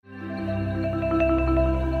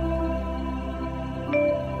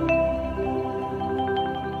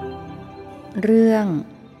เรื่อง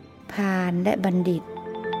พาลและบัณฑิต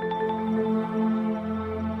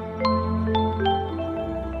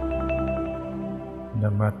น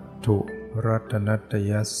มัตถุรัตนัต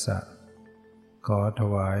ยัสสะขอถ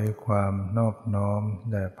วายความนอบน้อม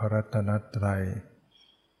แด่พระรัตนตรัย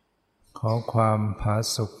ขอความผา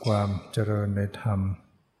สุกความเจริญในธรรม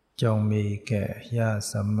จงมีแก่ญาติ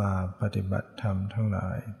สัมมาปฏิบัติธรรมทั้งหลา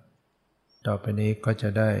ยต่อไปนี้ก็จะ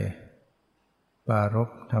ได้ปรารภ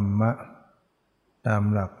ธรรมะตาม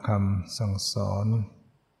หลักคำสั่งสอน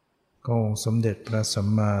ขององค์สมเด็จพระสัม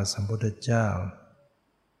มาสัมพุทธเจ้า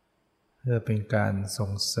เพื่อเป็นการส่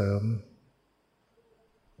งเสริม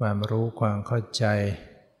ความรู้ความเข้าใจ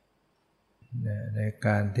ในก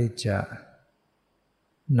ารที่จะ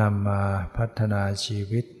นำมาพัฒนาชี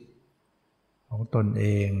วิตของตนเอ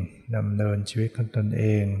งดำเนินชีวิตของตนเอ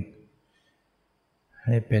งใ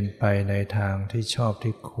ห้เป็นไปในทางที่ชอบ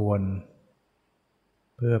ที่ควร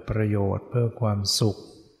เพื่อประโยชน์เพื่อความสุข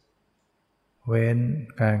เว้น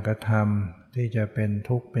การกระทำที่จะเป็น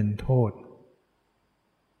ทุกข์เป็นโทษ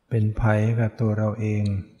เป็นภัยกับตัวเราเอง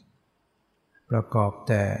ประกอบ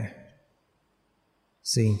แต่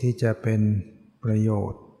สิ่งที่จะเป็นประโย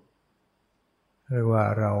ชน์เรียกว่า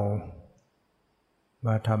เราม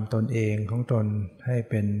าทำตนเองของตนให้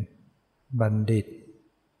เป็นบัณฑิต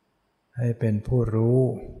ให้เป็นผู้รู้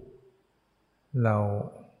เรา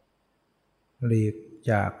หลีก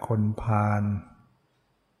จากคนพาล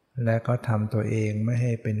และก็ทำตัวเองไม่ใ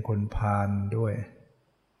ห้เป็นคนพาลด้วย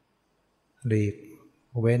หลีก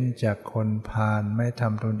เว้นจากคนพาลไม่ท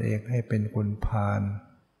ำตนเองให้เป็นคนพาล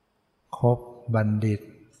คบบัณฑิต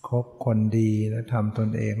คบคนดีและทำตน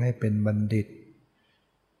เองให้เป็นบัณฑิต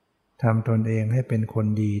ทำตนเองให้เป็นคน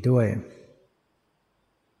ดีด้วย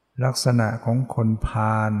ลักษณะของคนพ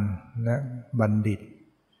าลและบัณฑิต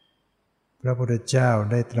พระพุทธเจ้า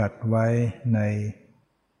ได้ตรัสไว้ใน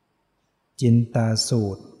จินตาสู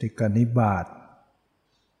ตรติกนิบาต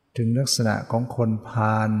ถึงลักษณะของคนพ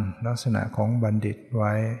าลลักษณะของบัณฑิตไ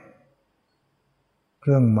ว้เค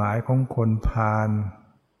รื่องหมายของคนพาล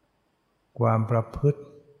ความประพฤติ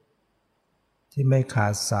ที่ไม่ขา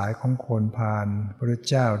ดสายของคนพาลพระพุทธ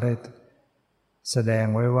เจ้าได้แสดง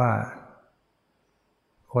ไว้ว่า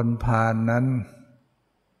คนพาลนั้น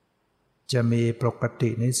จะมีปกติ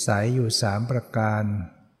นิสัยอยู่3ประการ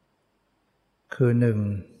คือ 1.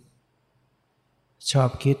 ชอบ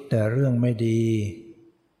คิดแต่เรื่องไม่ดี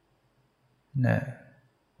นะ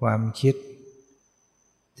ความคิด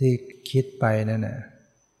ที่คิดไปนั่นน่ะ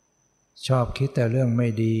ชอบคิดแต่เรื่องไม่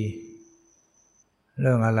ดีเ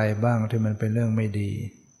รื่องอะไรบ้างที่มันเป็นเรื่องไม่ดี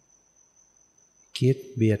คิด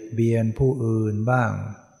เบียดเบียนผู้อื่นบ้าง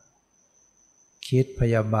คิดพ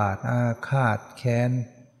ยาบาทอาฆาตแค้น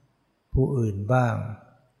ผู้อื่นบ้าง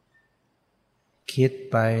คิด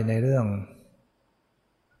ไปในเรื่อง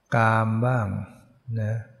กามบ้างน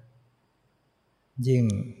ะยิ่ง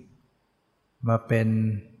มาเป็น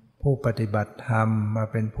ผู้ปฏิบัติธรรมมา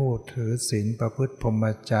เป็นผู้ถือศีลประพฤติพรหม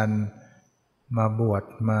จรรย์มาบวช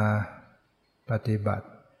มาปฏิบัติ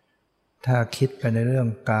ถ้าคิดไปในเรื่อง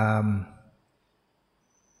กาม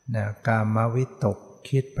นะกามวิตก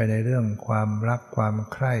คิดไปในเรื่องความรักความ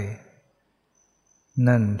ใคร่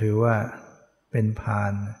นั่นถือว่าเป็นพา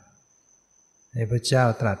ลพระเจ้า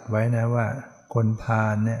ตรัสไว้นะว่าคนพา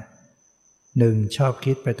ลเนี่ย1ชอบ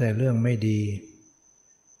คิดไปแต่เรื่องไม่ดี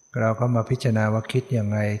เราก็มาพิจารณาว่าคิดยัง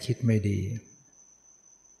ไงคิดไม่ดี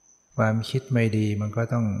ความคิดไม่ดีมันก็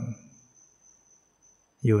ต้อง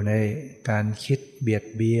อยู่ในการคิดเบียด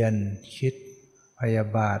เบียนคิดพยา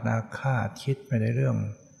บาทอาฆาตคิดไปในเรื่อง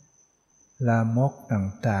ลามก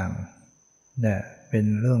ต่างๆเนี่ยเป็น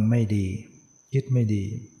เรื่องไม่ดีคิดไม่ดี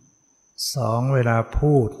 2. เวลา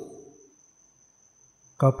พูด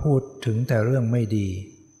ก็พูดถึงแต่เรื่องไม่ดี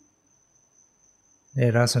ใน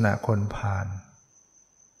ลักษณะคนพาล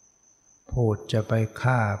พูดจะไป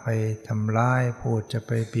ฆ่าไปทำร้ายพูดจะไ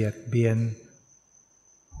ปเบียดเบียน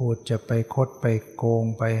พูดจะไปคดไปโกง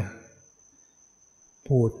ไป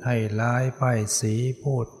พูดให้ร้ายป้ายสี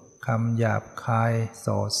พูดคำหยาบคาย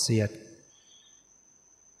ส่อเสียด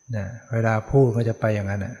นะเวลาพูดก็จะไปอย่าง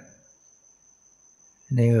นั้นน่ะ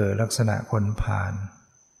นี่ลักษณะคนพาล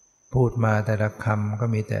พูดมาแต่ละคำก็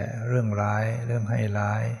มีแต่เรื่องร้ายเรื่องให้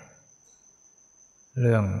ร้ายเ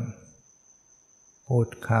รื่องพูด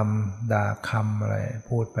คำด่าคำอะไร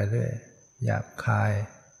พูดไปเรื่อยหยาบคาย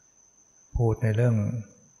พูดในเรื่อง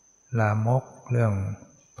ลามกเรื่อง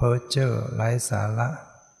เพ้อเจ้อไร้สาระ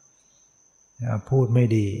พูดไม่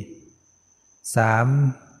ดี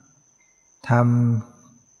 3. ท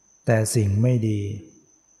ำแต่สิ่งไม่ดี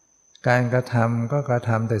การกระทำก็กระท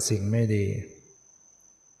ำแต่สิ่งไม่ดี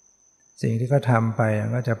สิ่งที่เขาทำไป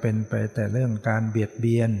ก็จะเป็นไปแต่เรื่องการเบียดเ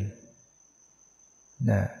บียน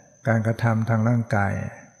นะการกระทำทางร่างกาย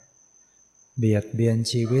เบียดเบียน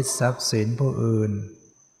ชีวิตทรัพย์สินผู้อื่น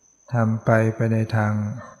ทำไปในทาง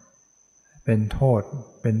เป็นโทษ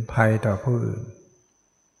เป็นภัยต่อผู้อื่น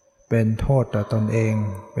เป็นโทษต่อตนเอง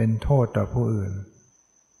เป็นโทษต่อผู้อื่น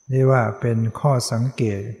นี่ว่าเป็นข้อสังเก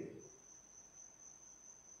ต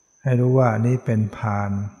ให้รู้ว่านี่เป็นพา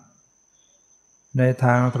ลในท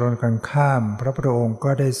างตรงกันข้ามพระพุทธองค์ก็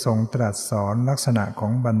ได้ทรงตรัสสอนลักษณะขอ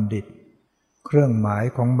งบัณฑิตเครื่องหมาย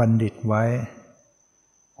ของบัณฑิตไว้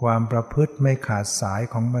ความประพฤติไม่ขาดสาย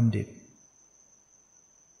ของบัณฑิต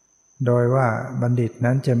โดยว่าบัณฑิต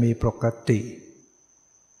นั้นจะมีปกติ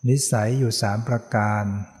นิสัยอยู่3ประการ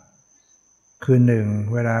คือ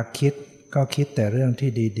 1. เวลาคิดก็คิดแต่เรื่องที่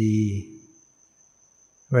ดี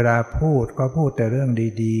ๆเวลาพูดก็พูดแต่เรื่อง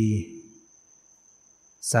ดี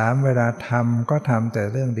ๆ 3. เวลาทำก็ทำแต่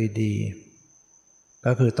เรื่องดีๆ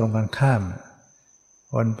ก็คือตรงกันข้าม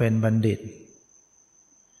คนเป็นบัณฑิต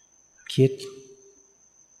คิ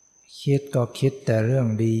ดก็คิดแต่เรื่อง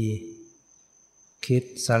ดีคิด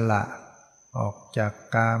สละออกจาก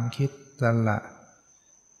กามคิดสละ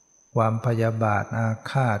ความพยาบาทอา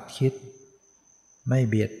ฆาตคิดไม่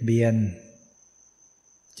เบียดเบียน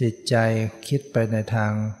จิตใจคิดไปในทา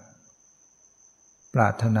งปรา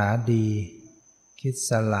รถนาดีคิด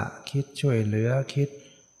สละคิดช่วยเหลือคิด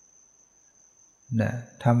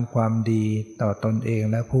ทำความดีต่อตนเอง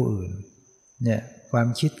และผู้อื่นเนี่ยความ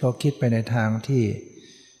คิดก็คิดไปในทางที่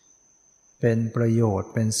เป็นประโยชน์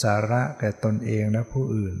เป็นสาระแก่ตนเองและผู้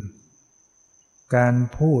อื่นการ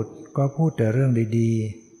พูดก็พูดแต่เรื่องดี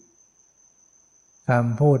ๆค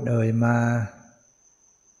ำพูดเอ่ยมา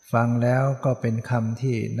ฟังแล้วก็เป็นคำ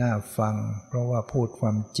ที่น่าฟังเพราะว่าพูดคว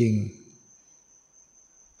ามจริง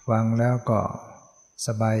ฟังแล้วก็ส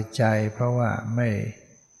บายใจเพราะว่า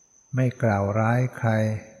ไม่กล่าวร้ายใคร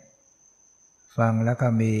ฟังแล้วก็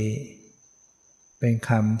มีเป็น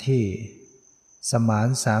คำที่สมาน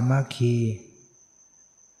สามัคคี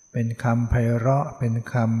เป็นคำไพเราะเป็น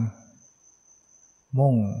คำ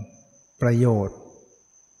มุ่งประโยชน์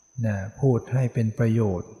พูดให้เป็นประโย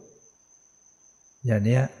ชน์อย่าง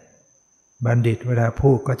นี้บัณฑิตเวลาพู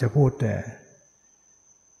ดก็จะพูด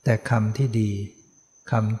แต่คำที่ดี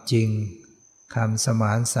คำจริงคำสม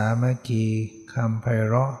านสามัคคีคำไพ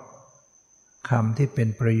เราะคำที่เป็น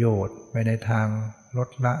ประโยชน์ไปในทางลด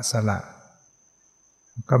ละสละ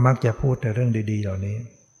ก็มักจะพูดแต่เรื่องดีๆเหล่านี้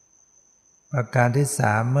ประการที่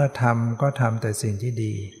3เมื่อทำก็ทำแต่สิ่งที่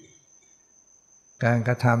ดีการก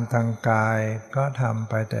ระทำทางกายก็ทำ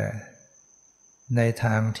ไปแต่ในท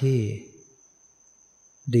างที่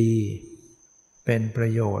ดีเป็นปร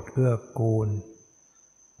ะโยชน์เกื้อกูล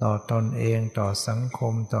ต่อตนเองต่อสังค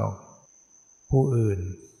มต่อผู้อื่น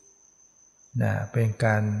เป็นก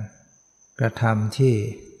ารกระทำที่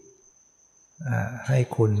ให้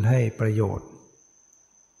คุณให้ประโยชน์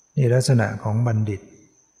นี่ลักษณะของบัณฑิต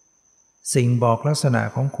สิ่งบอกลักษณะ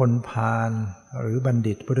ของคนพาลหรือบัณ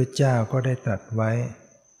ฑิตพระพุทธเจ้าก็ได้ตรัสไว้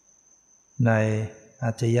ใน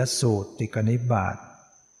อัจฉริยสูตรติกนิบาต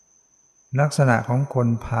ลักษณะของคน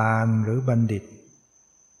พาลหรือบัณฑิต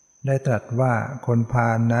ได้ตรัสว่าคนพา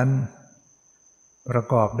ลนั้นประ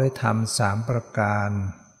กอบด้วยธรรม3ประการ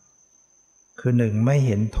คือ 1. ไม่เ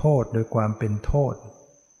ห็นโทษโดยความเป็นโทษ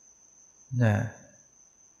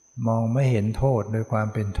มองไม่เห็นโทษโดยความ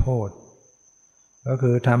เป็นโทษก็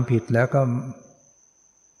คือทำผิดแล้ว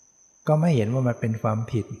ก็ไม่เห็นว่ามันเป็นความ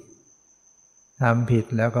ผิดทำผิด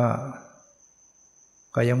แล้ว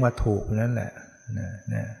ก็ยังมาถูกนั่นแหละ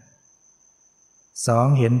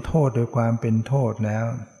2. เห็นโทษโดยความเป็นโทษแล้ว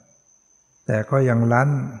แต่ก็ยังรั้น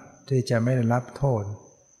ที่จะไม่ได้รับโทษ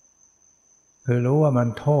คือรู้ว่ามัน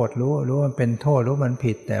โทษรู้ว่ามันเป็นโทษรู้มัน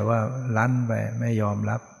ผิดแต่ว่ารั้นไปไม่ยอม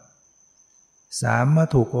รับ 3. เมื่อ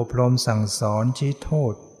ถูกอบรมสั่งสอนชี้โท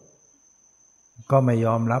ษก็ไม่ย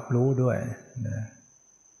อมรับรู้ด้วย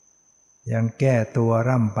ยังแก้ตัว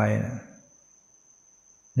ร่ำไป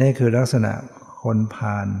นี่คือลักษณะคนพ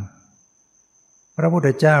าลพระพุทธ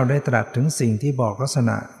เจ้าได้ตรัสถึงสิ่งที่บอกลักษ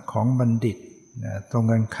ณะของบัณฑิตตรง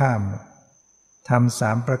กันข้ามทำ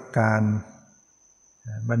3ประการ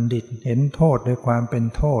บัณฑิตเห็นโทษด้วยความเป็น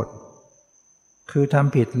โทษคือท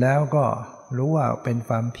ำผิดแล้วก็รู้ว่าเป็นค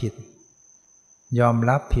วามผิดยอม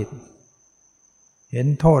รับผิดเห็น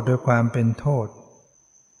โทษด้วยความเป็นโทษ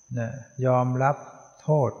ยอมรับโท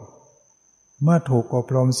ษเมื่อถูกอบ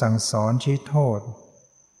รมสั่งสอนชี้โทษ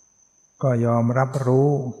ก็ยอมรับรู้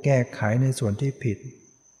แก้ไขในส่วนที่ผิด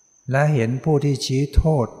และเห็นผู้ที่ชี้โท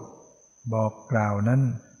ษบอกกล่าวนั้น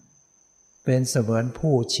เป็นเสมือน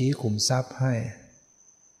ผู้ชี้ขุมทรัพย์ให้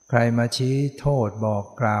ใครมาชี้โทษบอก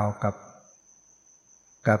กล่าว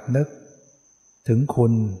กับนึกถึงคุ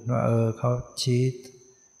ณว่าเขาชี้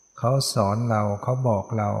เขาสอนเราเขาบอก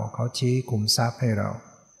เราเขาชี้ขุมทรัพย์ให้เรา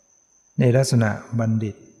ในลักษณะบัณ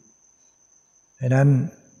ฑิตดังนั้น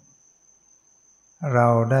เรา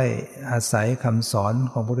ได้อาศัยคำสอน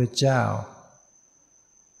ของพระพุทธเจ้า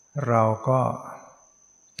เราก็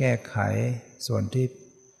แก้ไขส่วนที่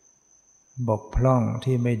บกพร่อง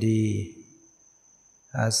ที่ไม่ดี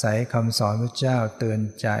อาศัยคำสอนพระเจ้าเตือน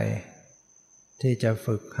ใจที่จะ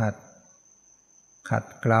ฝึกหัดขัด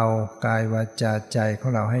เกลากายวาจาใจขอ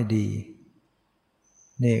งเราให้ดี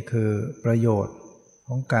นี่คือประโยชน์ข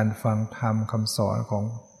องการฟังธรรมคำสอนของ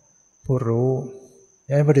ผู้รู้พ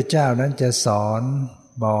ระพุทธเจ้านั้นจะสอน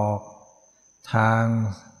บอกทาง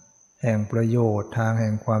แห่งประโยชน์ทางแห่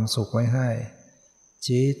งความสุขไว้ให้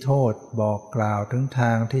ชี้โทษบอกกล่าวถึงท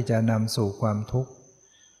างที่จะนำสู่ความทุกข์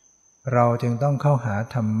เราจึงต้องเข้าหา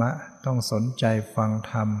ธรรมะต้องสนใจฟัง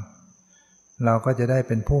ธรรมเราก็จะได้เ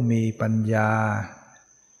ป็นผู้มีปัญญา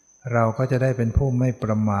เราก็จะได้เป็นผู้ไม่ป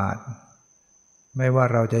ระมาทไม่ว่า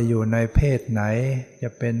เราจะอยู่ในเพศไหนจะ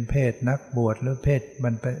เป็นเพศนักบวชหรือเพศบร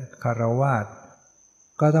รพคฤหัสถ์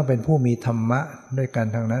ก็ต้องเป็นผู้มีธรรมะด้วยกัน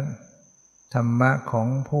ทั้งนั้นธรรมะของ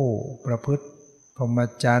ผู้ประพฤติพรหม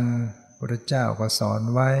จรรย์พระพุทธเจ้าก็สอน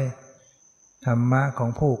ไว้ธรรมะของ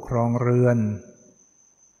ผู้ครองเรือน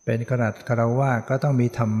เป็นคฤหัสถ์ก็ต้องมี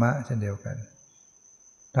ธรรมะเช่นเดียวกัน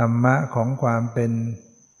ธรรมะของความเป็น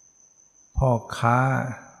พ่อค้า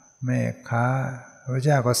แม่ค้าพระเ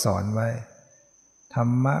จ้าก็สอนไว้ธร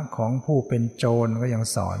รมะของผู้เป็นโจรก็ยัง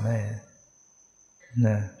สอนให้น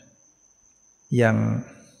ะอย่าง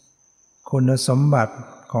คุณสมบัติ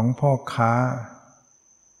ของพ่อค้า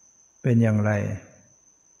เป็นอย่างไร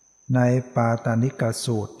ในปาตานิก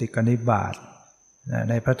สูตรติกนิบาต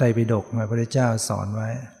ในพระไตรปิฎกพระพุทธเจ้าสอนไว้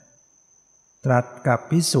ตรัสกับ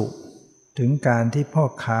ภิกษุถึงการที่พ่อ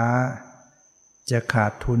ค้าจะขา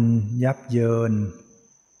ดทุนยับเยิน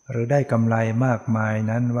หรือได้กำไรมากมาย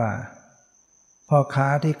นั้นว่าพ่อค้า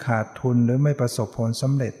ที่ขาดทุนหรือไม่ประสบผลส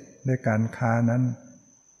ำเร็จด้วยการค้านั้น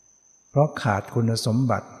เพราะขาดคุณสม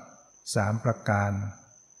บัติ3ประการ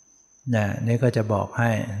นี่ก็จะบอกใ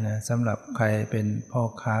ห้นะสำหรับใครเป็นพ่อ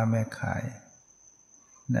ค้าแม่ขาย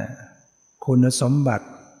นะคุณสมบัติ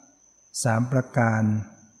3ประการ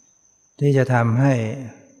ที่จะทำให้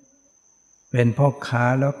เป็นพ่อค้า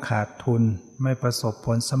แล้วขาดทุนไม่ประสบผ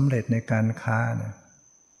ลสำเร็จในการค้านะ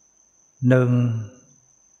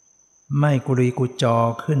1ไม่กุริกุจอ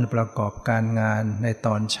ขึ้นประกอบการงานในต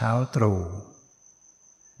อนเช้าตรู่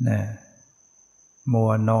นะมั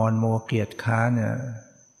วนอนมัวเกียจค้านเนี่ย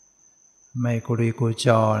ไม่กุริกุจ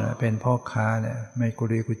อนะเป็นพ่อค้าเนี่ยไม่กุ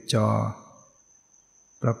ริกุจอ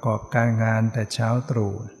ประกอบการงานแต่เช้าต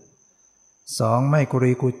รู่2ไม่กุ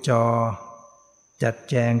ริกุจอจัด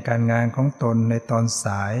แจงการงานของตนในตอนส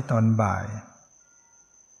ายตอนบ่าย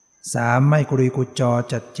3ไม่กุริกุจอ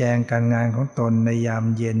จัดแจงการงานของตนในยาม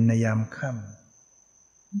เย็นในยามค่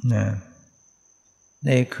ำ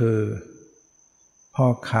นี่คือพ่อ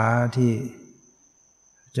ค้าที่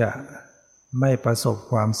จะไม่ประสบ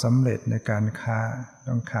ความสำเร็จในการค้า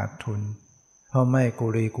ต้องขาดทุนเพราะไม่กุ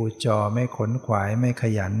ริกุจอไม่ขนขวายไม่ข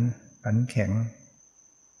ยันขันแข็ง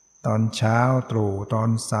ตอนเช้าตรู่ตอน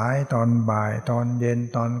สายตอนบ่ายตอนเย็น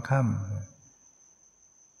ตอนค่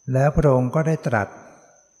ำแล้วพระองค์ก็ได้ตรัส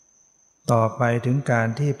ต่อไปถึงการ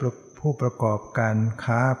ที่ผู้ประกอบการ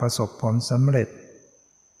ค้าประสบผลสำเร็จ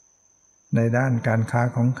ในด้านการค้า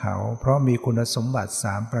ของเขาเพราะมีคุณสมบัติ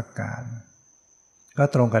3ประการก็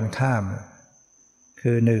ตรงกันข้าม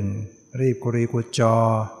คือ 1. รีบกุริกุจอ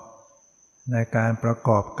ในการประก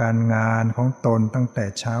อบการงานของตนตั้งแต่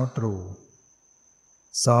เช้าตรู่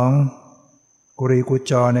 2. กุริกุ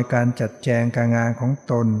จอในการจัดแจงการงานของ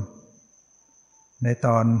ตนในต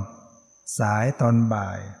อนสายตอนบ่า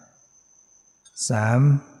ย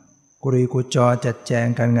 3. กุริกุจอจัดแจง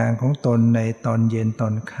การงานของตนในตอนเย็นตอ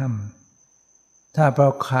นค่ำถ้าพ่อ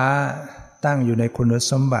ค้าตั้งอยู่ในคุณ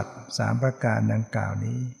สมบัติ3ประการดังกล่าว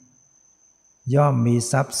นี้ย่อมมี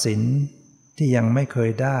ทรัพย์สินที่ยังไม่เค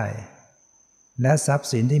ยได้และทรัพย์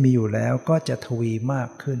สินที่มีอยู่แล้วก็จะทวีมาก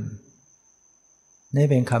ขึ้นนี่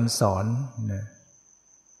เป็นคำสอนนะ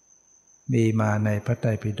มีมาในพระไตร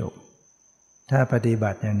ปิฎกถ้าปฏิบั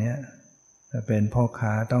ติอย่างนี้จะเป็นพ่อค้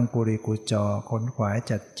าต้องกุริกุจอขนขวาย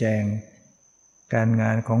จัดแจงการง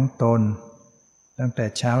านของตนตั้งแต่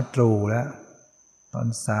เช้าตรู่แล้วตอน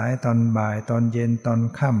สายตอนบ่ายตอนเย็นตอน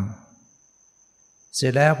ค่ำเสร็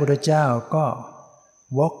จแล้วพระพุทธเจ้าก็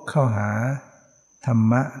วกเข้าหาธรร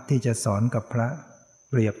มะที่จะสอนกับพระ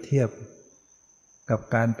เปรียบเทียบกับ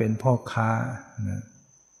การเป็นพ่อค้า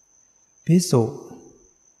ภิกษุ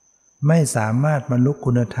ไม่สามารถบรรลุ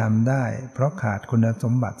คุณธรรมได้เพราะขาดคุณส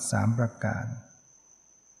มบัติ3ประการ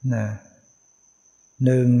ห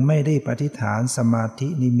นึ่งไม่รีบอธิษฐานสมาธิ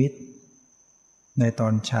นิมิตในตอ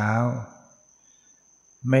นเช้า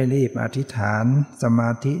ไม่รีบอธิษฐานสมา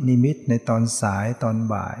ธินิมิตในตอนสายตอน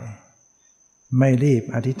บ่ายไม่รีบ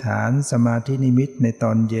อธิษฐานสมาธินิมิตในต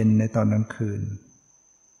อนเย็นในตอนกลางคืน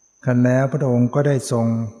ครั้นแล้วพระองค์ก็ได้ทรง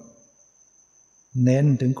เน้น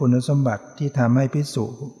ถึงคุณสมบัติที่ทำให้ภิกษุ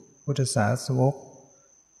พุทธศาสวก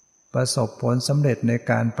ประสบผลสำเร็จใน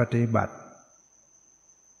การปฏิบัติ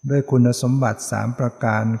ด้วยคุณสมบัติ3ประก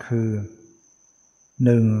ารคือ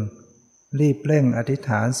 1. รีบเร่งอธิษฐ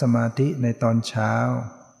านสมาธิในตอนเช้า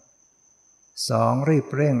 2. รีบ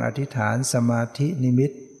เร่งอธิษฐานสมาธินิมิ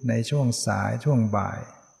ตในช่วงสายช่วงบ่าย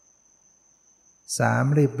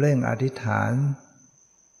 3. รีบเร่งอธิษฐาน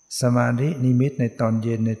สมาธินิมิตในตอนเ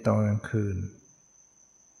ย็นในตอนกลางคืน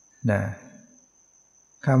นะ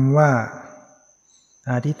คำว่า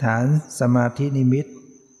อธิษฐานสมาธินิมิต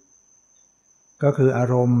ก็คืออา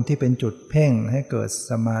รมณ์ที่เป็นจุดเพ่งให้เกิด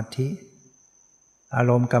สมาธิอา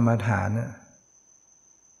รมณ์กรรมฐาน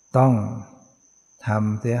ต้องท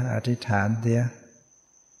ำเสียอธิษฐานเสีย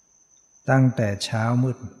ตั้งแต่เช้า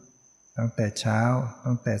มืดตั้งแต่เช้า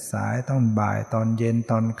ตั้งแต่สายตอนบ่ายตอนเย็น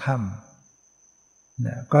ตอนค่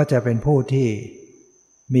ำก็จะเป็นผู้ที่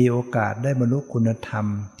มีโอกาสได้บรรลุคุณธรรม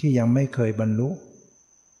ที่ยังไม่เคยบรรลุ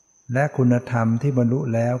และคุณธรรมที่บรรลุ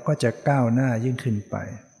แล้วก็จะก้าวหน้ายิ่งขึ้นไป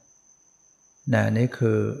นี่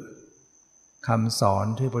คือคำสอน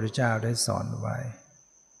ที่พระพุทธเจ้าได้สอนไว้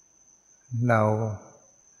เรา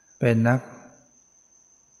เป็นนัก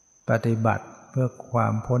ปฏิบัติเพื่อควา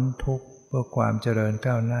มพ้นทุกข์เพื่อความเจริญ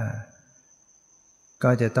ก้าวหน้า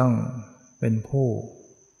ก็จะต้องเป็นผู้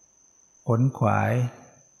ขนขวาย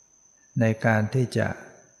ในการที่จะ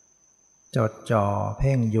จดจ่อเ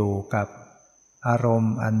พ่งอยู่กับอารม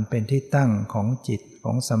ณ์อันเป็นที่ตั้งของจิตข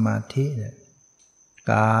องสมาธิเนี่ย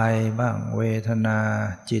กายบ้างเวทนา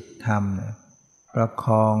จิตธรรมประค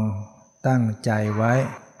องตั้งใจไว้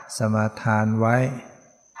สมาทานไว้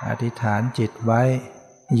อธิษฐานจิตไว้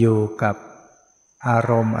อยู่กับอา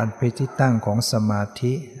รมณ์อันเป็นที่ตั้งของสมา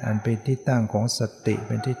ธิอันเป็นที่ตั้งของสติเ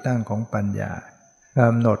ป็นที่ตั้งของปัญญาก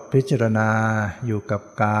ำหนดพิจารณาอยู่กับ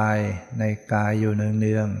กายในกายอยู่เ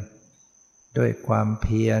นืองๆด้วยความเ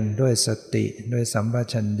พียรด้วยสติด้วยสัมป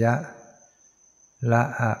ชัญญะละ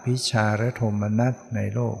อภิชฌาและโทมนัสใน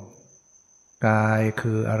โลกกาย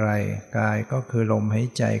คืออะไรกายก็คือลมหาย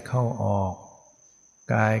ใจเข้าออก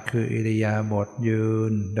กายคืออิริยาบถยื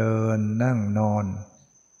นเดินนั่งนอน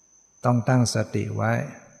ต้องตั้งสติไว้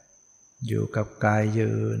อยู่กับกาย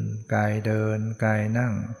ยืนกายเดินกายนั่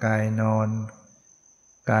งกายนอน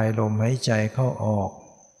กายลมหายใจเข้าออก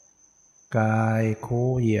กายคู่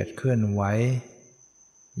เหยียดเคลื่อนไหว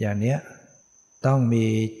อย่างเนี้ยต้องมี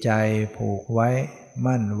ใจผูกไว้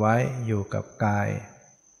มั่นไว้อยู่กับกาย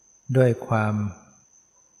ด้วยความ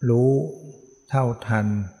รู้เท่าทัน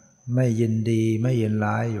ไม่ยินดีไม่ยิน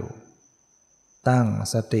ร้ายอยู่ตั้ง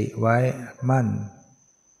สติไว้มั่น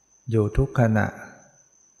อยู่ทุกขณะ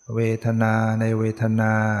เวทนาในเวทน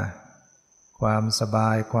าความสบา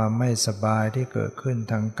ยความไม่สบายที่เกิดขึ้น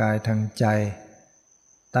ทางกายทางใจ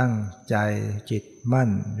ตั้งใจจิตมั่น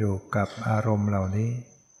อยู่กับอารมณ์เหล่านี้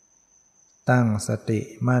ตั้งสติ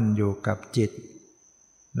มั่นอยู่กับจิต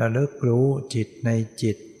ระลึกรู้จิตใน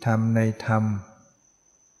จิตธรรมในธรรม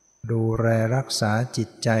ดูแลรักษาจิต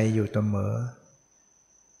ใจอยู่เสมอ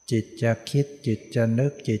จิตจะคิดจิตจะนึ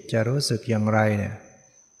กจิตจะรู้สึกอย่างไรเนี่ย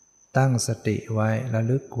ตั้งสติไว้ระ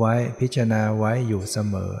ลึกไว้พิจารณาไว้อยู่เส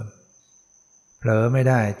มอเผลอไม่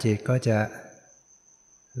ได้จิตก็จะ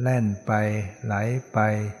แล่นไปไหลไป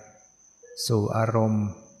สู่อารมณ์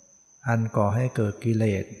อันก่อให้เกิดกิเล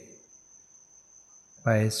สไป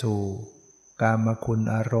สู่กามคุณ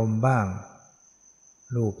อารมณ์บ้าง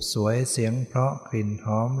รูปสวยเสียงเพราะกลิ่นห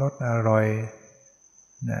อมรสอร่อย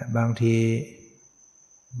บางที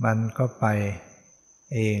มันก็ไป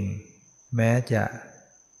เองแม้จะ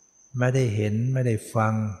ไม่ได้เห็นไม่ได้ฟั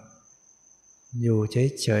งอยู่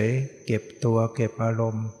เฉยๆเก็บตัวเก็บอาร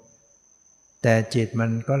มณ์แต่จิตมั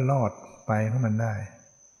นก็ลอดไปของมันได้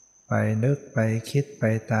ไปนึกไปคิดไป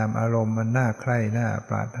ตามอารมณ์มันน่าใคร่น่า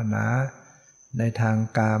ปรารถนาในทาง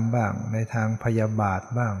กามบ้างในทางพยาบาท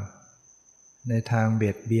บ้างในทางเบี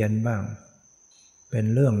ยดเบียนบ้างเป็น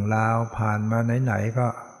เรื่องราวผ่านมาไหนๆก็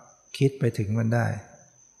คิดไปถึงมันได้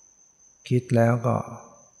คิดแล้วก็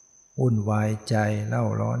วุ่นวายใจเล่า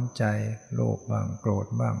ร้อนใจโลภบ้างโกรธ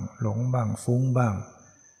บ้างหลงบ้างฟุ้งบ้าง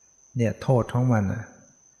เนี่ยโทษของมัน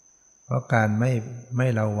เพราะการไม่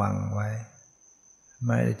ระวังไว้ไ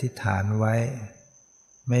ม่อธิษฐานไว้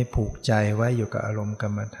ไม่ผูกใจไว้อยู่กับอารมณ์กร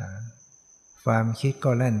รมฐานความคิด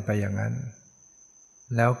ก็แล่นไปอย่างนั้น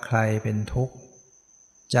แล้วใครเป็นทุกข์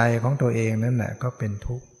ใจของตัวเองนั่นแหละก็เป็น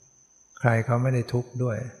ทุกข์ ใครเขาไม่ได้ทุกข์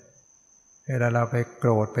ด้วยเวลาเราไปโก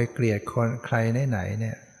รธไปเกลียดคนใครไหนเ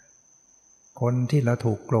นี่ยคนที่เรา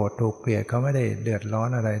ถูกโกรธถูกเกลียดเขาไม่ได้เดือดร้อน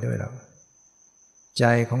อะไรด้วยหรอกใจ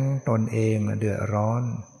ของตนเองเดือดร้อน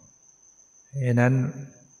เพราะนั้น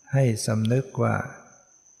ให้สำนึกว่า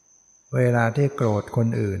เวลาที่โกรธคน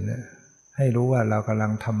อื่นให้รู้ว่าเรากำลั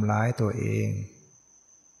งทำร้ายตัวเอง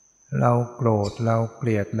เราโกรธเราเก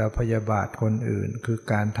ลียดเราพยาบาทคนอื่นคือ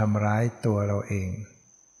การทำร้ายตัวเราเอง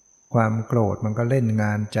ความโกรธมันก็เล่นง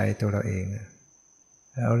านใจตัวเราเอง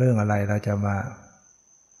แล้วเรื่องอะไรเราจะมา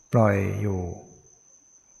ปล่อยอยู่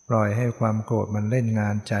ปล่อยให้ความโกรธมันเล่นงา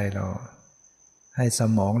นใจเราให้ส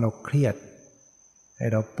มองเราเครียดให้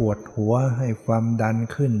เราปวดหัวให้ความดัน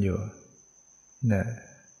ขึ้นอยู่เนี่ย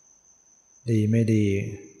ดีไม่ดี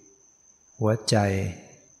หัวใจ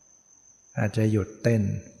อาจจะหยุดเต้น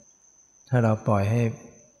ถ้าเราปล่อยให้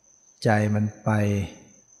ใจมันไป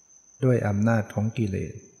ด้วยอำนาจของกิเล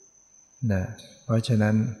สนะเพราะฉะ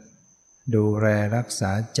นั้นดูแลรักษ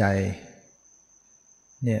าใจ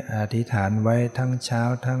เนี่ยอธิษฐานไว้ทั้งเช้า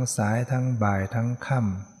ทั้งสายทั้งบ่ายทั้งค่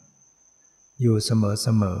ำอยู่เส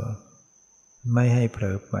มอๆไม่ให้เผล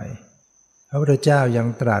อไปพระพุทธเจ้ายัง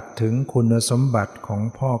ตรัสถึงคุณสมบัติของ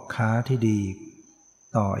พ่อค้าที่ดี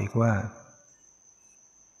ต่ออีกว่า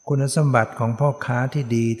คุณสมบัติของพ่อค้าที่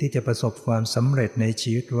ดีที่จะประสบความสำเร็จใน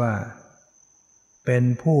ชีวิตว่าเป็น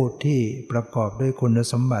ผู้ที่ประกอบด้วยคุณ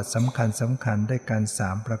สมบัติสำคัญด้วยกัน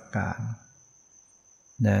3ประการ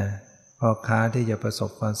นะพ่อค้าที่จะประสบ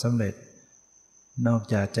ความสำเร็จนอก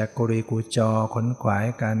จากจะกุริกุจอขนขวาย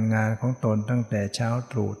การงานของตนตั้งแต่เช้า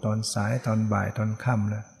ตรู่ตอนสายตอนบ่ายตอนค่ำ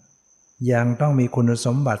แล้วยังต้องมีคุณส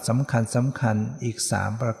มบัติสำคัญอีก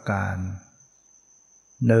3ประการ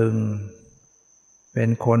 1. เป็น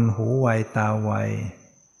คนหูไวตาไว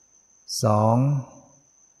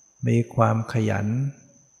 2. มีความขยัน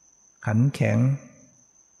ขันแข็ง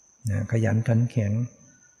ขยันขันแข็ง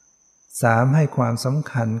 3. ให้ความสำ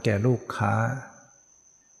คัญแก่ลูกค้า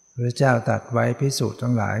พระเจ้าตรัสไว้ภิกษุ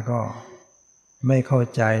ทั้งหลายก็ไม่เข้า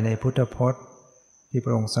ใจในพุทธพจน์ที่พ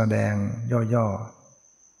ระองค์แสดงย่อ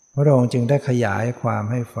ๆพระองค์จึงได้ขยายความ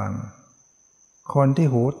ให้ฟังคนที่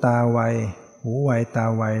หูไวตา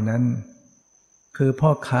ไวนั้นคือพ่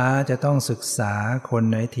อค้าจะต้องศึกษาคน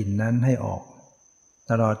ในถิ่นนั้นให้ออก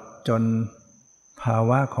ตลอดจนภา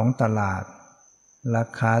วะของตลาดรา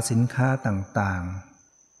คาสินค้าต่าง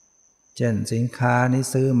ๆเช่นสินค้านี้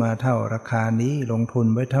ซื้อมาเท่าราคานี้ลงทุน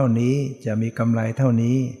ไว้เท่านี้จะมีกำไรเท่า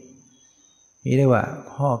นี้นี่เรียกว่า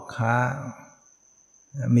พ่อค้า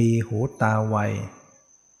มีหูตาไว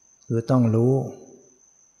คือต้องรู้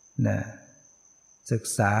นะศึก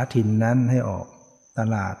ษาถิ่นนั้นให้ออกต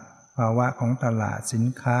ลาดภาวะของตลาดสิน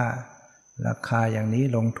ค้าราคาอย่างนี้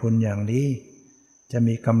ลงทุนอย่างนี้จะ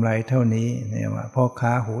มีกำไรเท่านี้เนี่ยว่าพ่อค้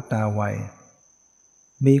าหูตาไว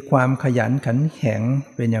มีความขยันขันแข็ง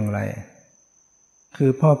เป็นอย่างไรคื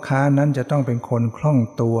อพ่อค้านั้นจะต้องเป็นคนคล่อง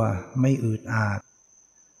ตัวไม่อืดอาด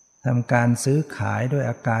ทำการซื้อขายด้วย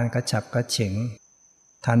อาการกระฉับกระเฉง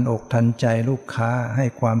ทันอกทันใจลูกค้าให้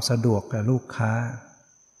ความสะดวกกับลูกค้า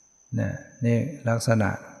นี่ลักษณะ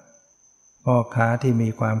พ่อค้าที่มี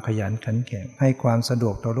ความขยันขันแข็งให้ความสะด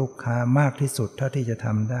วกต่อลูกค้ามากที่สุดเท่าที่จะท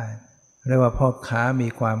ำได้เรียกว่าพ่อค้ามี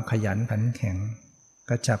ความขยันขันแข็ง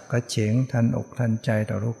กระฉับกระเฉงทันอกทันใจ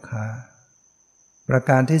ต่อลูกค้าประ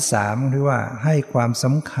การที่3คือว่าให้ความส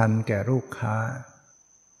ำคัญแก่ลูกค้า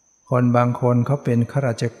คนบางคนเขาเป็นข้าร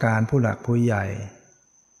าชการผู้หลักผู้ใหญ่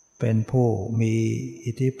เป็นผู้มี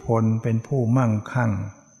อิทธิพลเป็นผู้มั่งคั่ง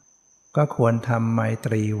ก็ควรทำไมต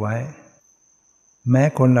รีไว้แม้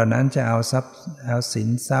คนเหล่านั้นจะเอาสิน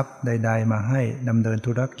ทรัพย์ใดๆมาให้ดำเนิน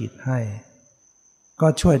ธุรกิจให้ก็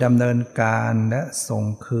ช่วยดำเนินการและส่ง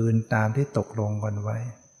คืนตามที่ตกลงกันไว้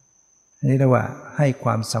นี่เรียกว่าให้คว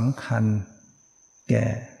ามสำคัญแก่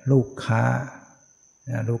ลูก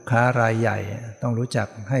ค้ารายใหญ่ต้องรู้จัก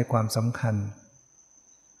ให้ความสำคัญ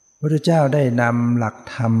พระพุทธเจ้าได้นำหลัก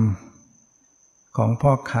ธรรมของ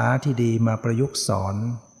พ่อค้าที่ดีมาประยุกต์สอน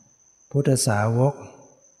พุทธสาวก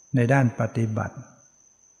ในด้านปฏิบัติ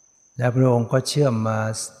และพระองค์ก็เชื่อม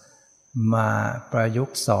มาประยุก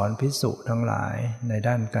ต์สอนภิกษุทั้งหลายใน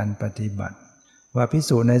ด้านการปฏิบัติว่าภิก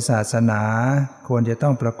ษุในศาสนาควรจะต้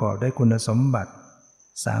องประกอบด้วยคุณสมบัติ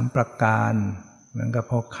3ประการเหมือนกับ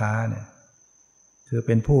พ่อค้าเนี่ยคือเ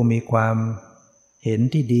ป็นผู้มีความเห็น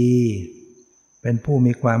ที่ดีเป็นผู้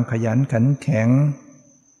มีความขยันขันแข็ง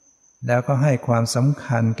แล้วก็ให้ความสำ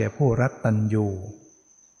คัญแก่ผู้รัตตัญญู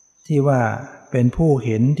ที่ว่าเป็นผู้เ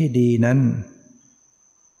ห็นที่ดีนั้น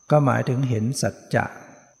ก็หมายถึงเห็นสัจจะ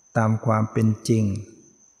ตามความเป็นจริง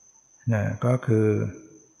นะก็คือ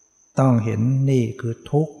ต้องเห็นนี่คือ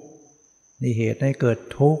ทุกข์นี่เหตุให้เกิด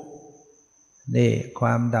ทุกข์ นี่คว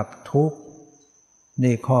ามดับทุกข์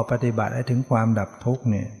นี่ข้อปฏิบัติให้ถึงความดับทุกข์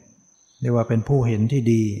เนี่ยเรียกว่าเป็นผู้เห็นที่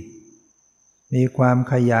ดีมีความ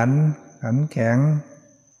ขยันขันแข็ง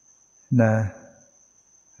นะ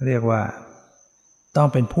เรียกว่าต้อง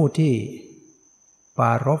เป็นผู้ที่ปร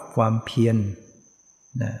ารภความเพียร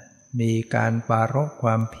นะมีการปรารภคว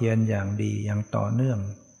ามเพียรอย่างดีอย่างต่อเนื่อง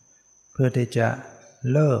เพื่อที่จะ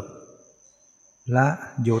เลิกละ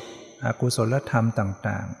หยุดอกุศลธรรม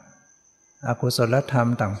ต่างๆอกุศลธรรม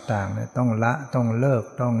ต่างๆเนี่ยต้องละต้องเลิก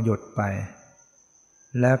ต้องหยุดไป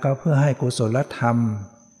แล้วก็เพื่อให้กุศลธรรม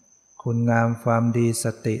คุณงามความดีส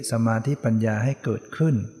ติสมาธิปัญญาให้เกิด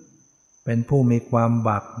ขึ้นเป็นผู้มีความบ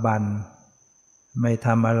ากบั่นไม่ท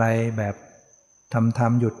ำอะไรแบบท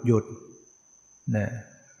ำหยุดเนี่ย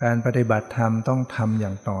การปฏิบัติธรรมต้องทำอย่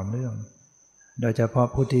างต่อเนื่องโดยเฉพาะ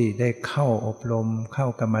ผู้ที่ได้เข้าอบรมเข้า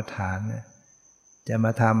กรรมฐานเนี่ยจะม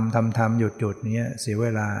าทำหยุดนี้เสียเว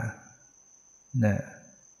ลาเนี่ย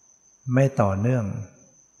ไม่ต่อเนื่อง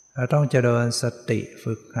เราต้องเจริญสติ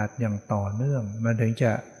ฝึกหัดอย่างต่อเนื่องมันถึงจ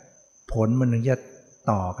ะผลมันถึงจะ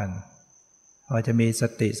ต่อกันพอจะมีส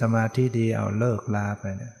ติสมาธิดีเอาเลิกลาไป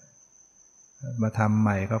เนี่ยมาทำให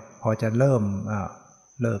ม่ก็พอจะเริ่ม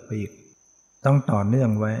เลิกไปอีกต้องต่อเนื่อง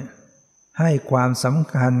ไว้ให้ความส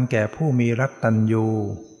ำคัญแก่ผู้มีรัตตัญญู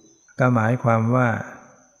ก็หมายความว่า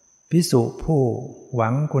ภิกษุผู้หวั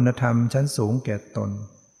งคุณธรรมชั้นสูงแก่ตน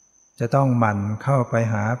จะต้องหมั่นเข้าไป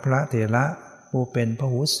หาพระเถระผู้เป็นพ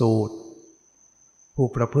หูสูตรผู้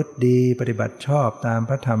ประพฤติดีปฏิบัติชอบตาม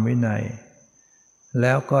พระธรรมวินัยแ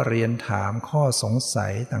ล้วก็เรียนถามข้อสงสั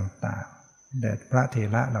ยต่างๆแด่พระเถ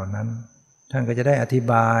ระเหล่านั้นท่านก็จะได้อธิ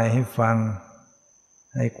บายให้ฟัง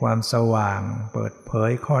ให้ความสว่างเปิดเผ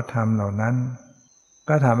ยข้อธรรมเหล่านั้น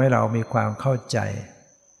ก็ทำให้เรามีความเข้าใจ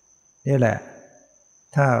นี่แหละ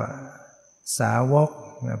ถ้าสาวก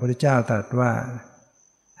พระพุทธเจ้าตรัสว่า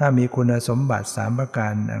ถ้ามีคุณสมบัติ3ประกา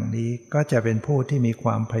รดังนี้ก็จะเป็นผู้ที่มีคว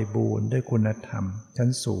ามไพบูลย์ด้วยคุณธรรมชั้น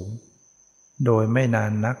สูงโดยไม่นา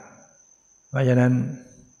นนักเพราะฉะนั้น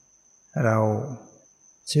เรา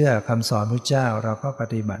เชื่อคำสอนพระเจ้าเราก็ป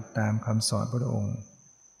ฏิบัติตามคำสอนพระองค์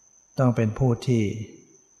ต้องเป็นผู้ที่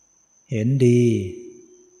เห็นดี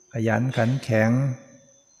ขยันขันแข็ง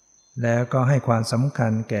แล้วก็ให้ความสำคั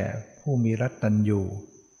ญแก่ผู้มีรัตตัญญู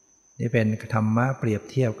นี่เป็นธรรมะเปรียบ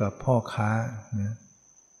เทียบกับพ่อค้านะ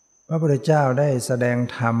พระพุทธเจ้าได้แสดง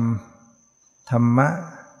ธรรมะ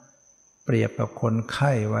เปรียบกับคนไ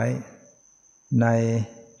ข้ไว้ใน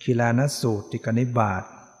คีลานสูตรติกนิบาตพร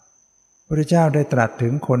ะพุทธเจ้าได้ตรัสถึ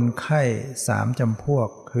งคนไข้3จำพวก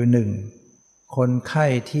คือ 1. คนไข้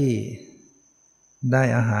ที่ได้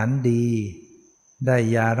อาหารดีได้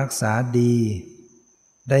ยารักษาดี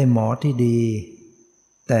ได้หมอที่ดี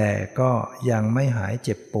แต่ก็ยังไม่หายเ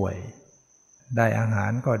จ็บป่วยได้อาหา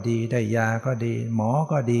รก็ดีได้ยาก็ดีหมอ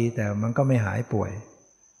ก็ดีแต่มันก็ไม่หายป่วย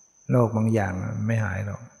โรคบางอย่างไม่หายห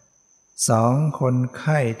รอก 2. คนไ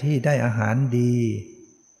ข้ที่ได้อาหารดี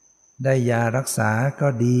ได้ยารักษาก็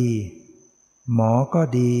ดีหมอก็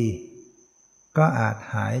ดีก็อาจ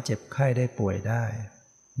หายเจ็บไข้ได้ป่วยได้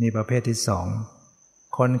นี่ประเภทที่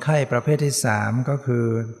 2. คนไข้ประเภทที่ 3ก็คือ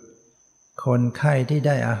คนไข้ที่ไ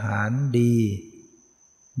ด้อาหารดี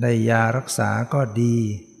ได้ยารักษาก็ดี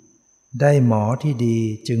ได้หมอที่ดี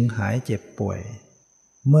จึงหายเจ็บป่วย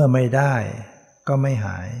เมื่อไม่ได้ก็ไม่ห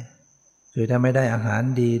ายคือถ้าไม่ได้อาหาร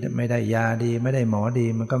ดีไม่ได้ยาดีไม่ได้หมอดี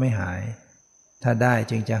มันก็ไม่หายถ้าได้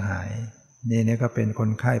จึงจะหายนี่ก็เป็นคน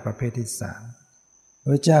ไข้ประเภทที่ 3พ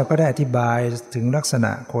ระเจ้าก็ได้อธิบายถึงลักษณ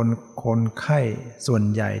ะคนไข้ส่วน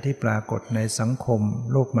ใหญ่ที่ปรากฏในสังคม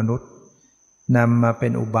โลกมนุษย์นำมาเป็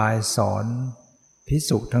นอุบายสอนภิก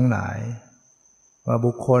ษุทั้งหลายว่า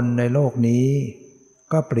บุคคลในโลกนี้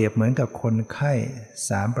ก็เปรียบเหมือนกับคนไข้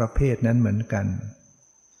3ประเภทนั้นเหมือนกัน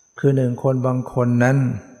คือ 1. คนบางคนนั้น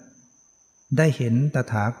ได้เห็นต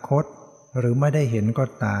ถาคตหรือไม่ได้เห็นก็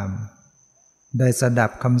ตามได้สดั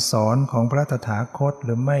บคำสอนของพระตถาคตห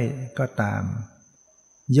รือไม่ก็ตาม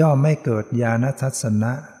ย่อมไม่เกิดญาณทัสสน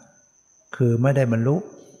ะคือไม่ได้บรรลุ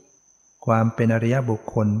ความเป็นอริยบุค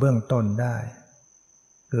คลเบื้องต้นได้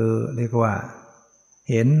คือเรียกว่า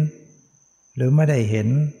เห็นหรือไม่ได้เห็น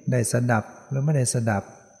ได้สดับหรือไม่ได้สดับ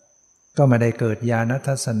ก็ไม่ได้เกิดญาณ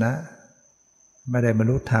ทัสสนะไม่ได้บรร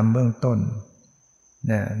ลุธรรมเบื้องต้น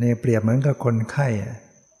นี่เปรียบเหมือนกับคนไข้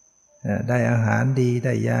ได้อาหารดีไ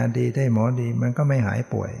ด้ยาดีได้หมอดีมันก็ไม่หาย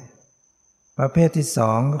ป่วยประเภทที่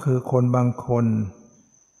 2ก็คือคนบางคน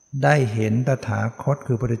ได้เห็นตถาคต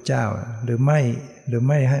คือพระพุทธเจ้าหรือไ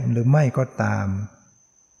ม่ก็ตาม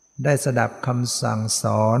ได้สดับคำสั่งส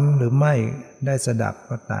อนหรือไม่ได้สดับ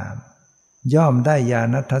ก็ตามย่อมได้ญา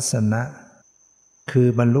ณทัสสนะคือ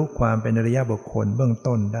บรรลุความเป็นอริยบุคคลเบื้อง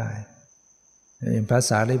ต้นได้ พระ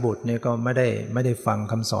สารีบุตรเนี่ยก็ไม่ได้ฟัง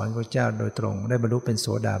คำสอนพระเจ้าโดยตรงได้บรรลุเป็นโส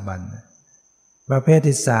ดาบันประเภท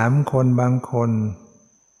ที่3คนบางคน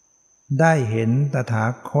ได้เห็นตถา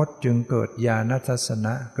คตจึงเกิดญาณทัสสน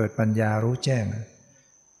ะเกิดปัญญารู้แจ้ง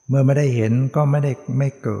เมื่อไม่ได้เห็นก็ไม่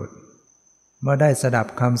เกิดเมื่อได้สดับ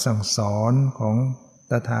คำสั่งสอนของ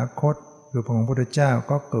ตถาคตคือของพระพุทธเจ้า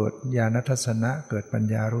ก็เกิดญาณทัสสนะเกิดปัญ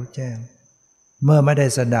ญารู้แจ้งเมื่อไม่ได้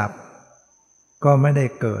สดับก็ไม่ได้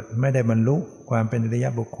เกิดไม่ได้บรรลุความเป็นอริย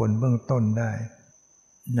บุคคลเบื้องต้นได้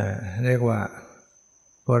เรียกว่า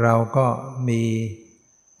พวกเราก็มี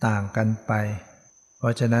ต่างกันไปเพรา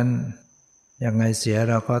ะฉะนั้นยังไงเสีย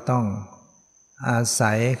เราก็ต้องอา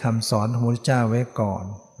ศัยคำสอนของพระพุทธเจ้าไว้ก่อน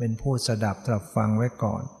เป็นผู้สดับตรับฟังไว้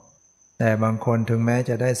ก่อนแต่บางคนถึงแม้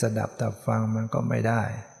จะได้สดับตรับฟังมันก็ไม่ได้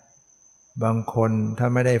บางคนถ้า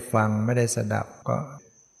ไม่ได้ฟังไม่ได้สดับ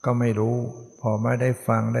ก็ไม่รู้พอไม่ได้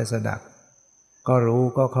ฟังได้สดับก็รู้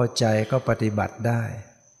ก็เข้าใจก็ปฏิบัติได้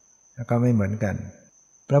แล้วก็ไม่เหมือนกัน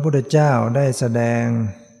พระพุทธเจ้าได้แสดง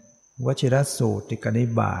วชิรสูตรติกนิ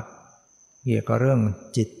บาตเกี่ยวกับเรื่อง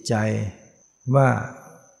จิตใจว่า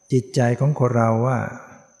จิตใจของคนเราว่า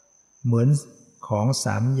เหมือนของ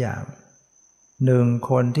3อย่าง1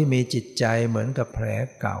คนที่มีจิตใจเหมือนกับแผล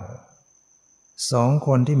เก่า2ค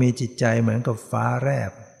นที่มีจิตใจเหมือนกับฟ้าแล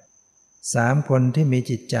บ3คนที่มี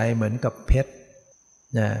จิตใจเหมือนกับเพชร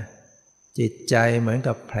จิตใจเหมือน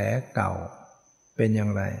กับแผลเก่าเป็นอย่า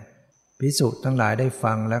งไรภิกษุทั้งหลายได้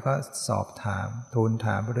ฟังแล้วก็สอบถามทูลถ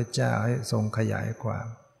ามพระพุทธเจ้าให้ทรงขยายความ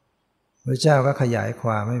พระเจ้าก็ขยายคว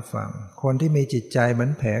ามให้ฟังคนที่มีจิตใจเหมือ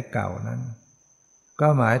นแผลเก่านั้นก็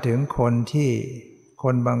หมายถึงค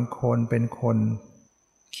นบางคนเป็นคน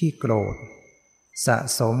ขี้โกรธสะ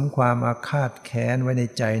สมความอาฆาตแค้นไว้ใน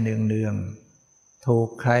ใจเนืองๆถูก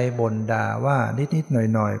ใครบ่นด่าว่านิดๆ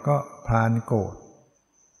หน่อยๆก็พลานโกรธ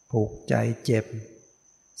ผูกใจเจ็บ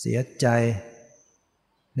เสียใจ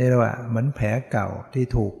นี่แหละว่าเหมือนแผลเก่าที่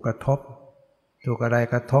ถูกกระทบถูกอะไร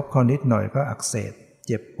กระทบเขานิดหน่อยก็อักเสบเ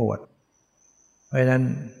จ็บปวดเพราะนั้น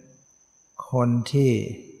คนที่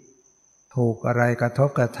ถูกอะไรกระทบ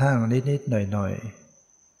กระทั่งนิดๆหน่อย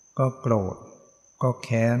ๆก็โกรธก็แ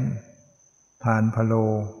ค้นพานพโล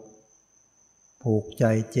ผูกใจ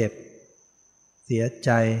เจ็บเสียใ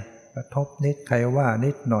จกระทบนิดใครว่า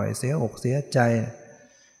นิดหน่อยเสียอกเสียใจ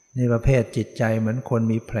นี่ประเภทจิตใจเหมือนคน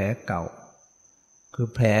มีแผลเก่าคือ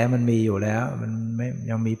แผลมันมีอยู่แล้วมันไม่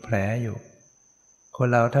ยังมีแผลอยู่คน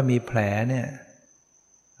เราถ้ามีแผลเนี่ย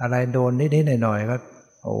อะไรโดนนิดๆหน่อยๆก็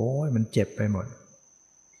โอ้ยมันเจ็บไปหมด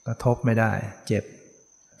กระทบไม่ได้เจ็บ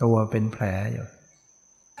ตัวเป็นแผลอยู่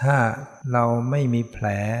ถ้าเราไม่มีแผล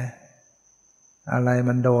อะไร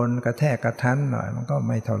มันโดนกระแทกกระทันหน่อยมันก็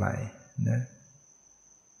ไม่เท่าไหร่นะ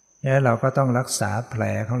แล้วเราก็ต้องรักษาแผล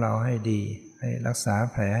ของเราให้ดีให้รักษา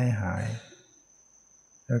แผลให้หาย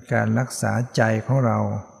โดยการรักษาใจของเรา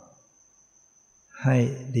ให้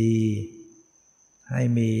ดีให้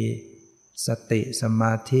มีสติสม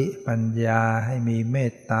าธิปัญญาให้มีเม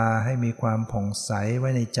ตตาให้มีความผ่องใสไว้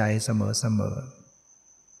ในใจเสมอ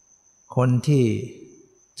ๆคนที่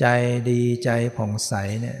ใจดีใจผ่องใส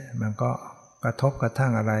เนี่ยมันก็กระทบกระทั่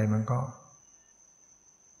งอะไรมันก็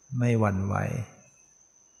ไม่หวั่นไหว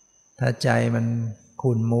ถ้าใจมัน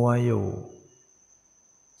ขุ่นมัวอยู่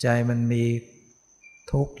ใจมันมี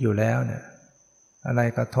ทุกข์อยู่แล้วเนี่ยอะไร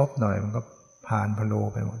กระทบหน่อยมันก็ผ่านพโล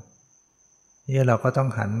ไปหมดนี่เราก็ต้อง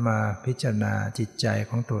หันมาพิจารณาจิตใจ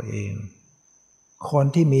ของตัวเองคน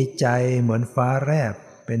ที่มีใจเหมือนฟ้าแลบ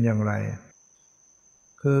เป็นอย่างไร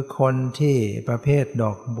คือคนที่ประเภทด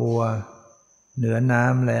อกบัวเหนือน้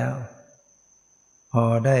ำแล้วพอ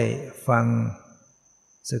ได้ฟัง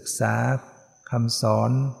ศึกษาคำสอ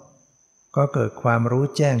นก็เกิดความรู้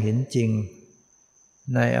แจ้งเห็นจริง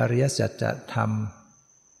ในอริยสัจธรรม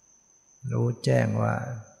รู้แจ้งว่า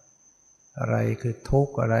อะไรคือทุก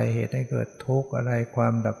ข์อะไรเหตุให้เกิดทุกข์อะไรควา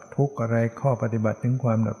มดับทุกข์อะไรข้อปฏิบัติถึงคว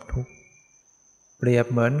ามดับทุกข์เปรียบ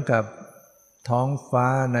เหมือนกับท้องฟ้า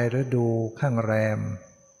ในฤดูข้างแรม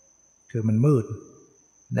คือมันมืด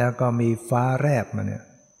แล้วก็มีฟ้าแลบมาเนี่ย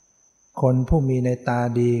คนผู้มีในตา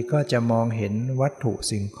ดีก็จะมองเห็นวัตถุ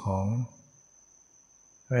สิ่งของ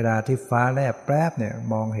เวลาที่ฟ้าแลบแป๊บเนี่ย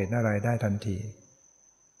มองเห็นอะไรได้ทันที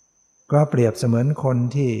ก็เปรียบเสมือนคน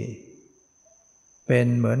ที่เป็น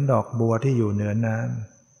เหมือนดอกบัวที่อยู่เหนือน้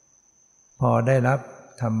ำพอได้รับ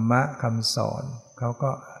ธรรมะคำสอนเขา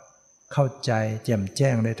ก็เข้าใจแจ่มแจ้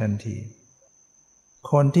งได้ทันที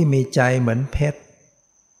คนที่มีใจเหมือนเพชร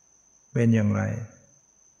เป็นอย่างไร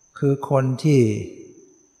คือคนที่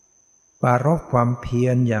ปรารภความเพีย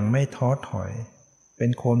รอย่างไม่ท้อถอยเป็น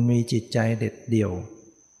คนมีจิตใจเด็ดเดี่ยว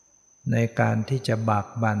ในการที่จะบาก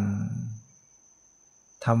บั่น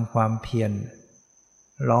ทำความเพียร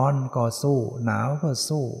ร้อนก็สู้หนาวก็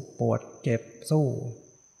สู้ปวดเจ็บสู้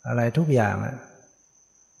อะไรทุกอย่าง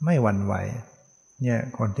ไม่หวั่นไหวเนี่ย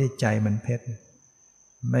คนที่ใจมันเพชร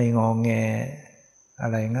ไม่งอแงอะ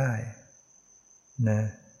ไรง่ายนะ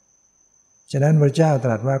ฉะนั้นพระเจ้าต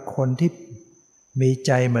รัสว่าคนที่มีใ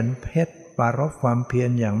จเหมือนเพชรปรารภความเพียร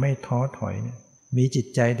อย่างไม่ท้อถอยมีจิต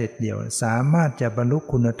ใจเด็ดเดี่ยวสามารถจะบรรลุ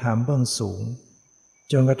คุณธรรมเบื้องสูง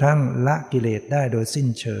จนกระทั่งละกิเลสได้โดยสิ้น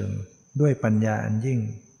เชิงด้วยปัญญาอันยิ่ง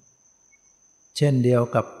เช่นเดียว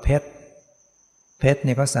กับเพชรเ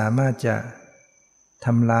นี่ยก็สามารถจะท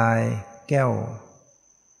ำลายแ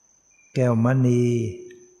ก้วมณี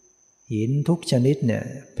หินทุกชนิดเนี่ย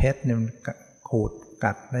เพชรเนี่ยมันขูด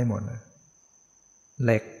กัดได้หมดเห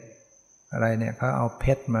ล็กอะไรเนี่ยเขาเอาเพ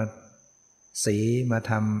ชรมาสีมา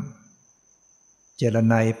ทำเจร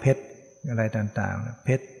ไนเพชรอะไรต่างๆเพ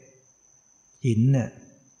ชรหินเนี่ย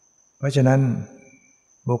เพราะฉะนั้น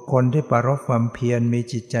บุคคลที่ปรารภความเพียรมี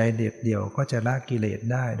จิตใจเด็ดเดี่ยวก็จะละกิเลส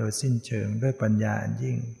ได้โดยสิ้นเชิงด้วยปัญญาอัน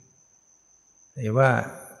ยิ่งเห็นว่า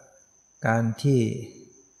การที่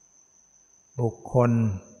บุคคล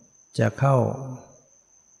จะเข้า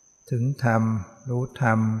ถึงธรรมรู้ธร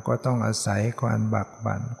รมก็ต้องอาศัยความบัก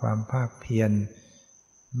บั่นความภาคเพียร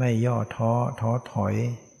ไม่ย่อท้อถอย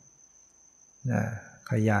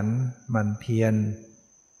ขยันหมั่นเพียร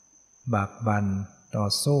บักบั่นต่อ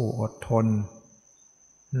สู้อดทน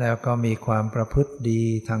แล้วก็มีความประพฤติดี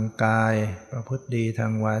ทางกายประพฤติดีทา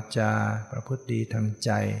งวาจาประพฤติดีทางใ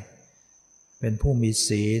จเป็นผู้มี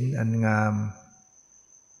ศีลอันงาม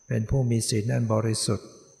เป็นผู้มีศีลอันบริสุทธิ์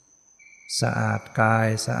สะอาดกาย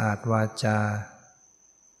สะอาดวาจา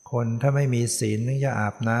คนถ้าไม่มีศีลนึกจะอา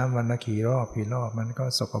บน้ำวันละกี่รอบมันก็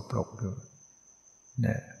สกปรกอยู่เ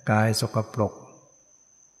นี่ยกายสกปรก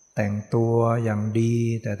แต่งตัวอย่างดี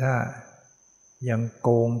แต่ถ้ายังโก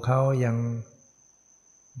งเขายัง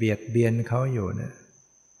เบียดเบียนเขาอยู่เนี่ย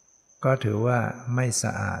ก็ถือว่าไม่ส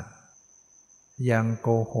ะอาดยังโก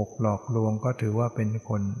หกหลอกลวงก็ถือว่าเป็น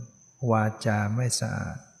คนวาจาไม่สะอา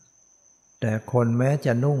ดแต่คนแม้จ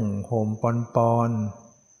ะนุ่งห่มปอน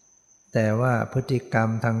แต่ว่าพฤติกรรม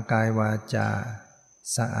ทางกายวาจา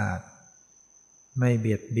สะอาดไม่เ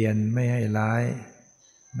บียดเบียนไม่ให้ร้าย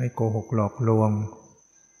ไม่โกหกหลอกลวง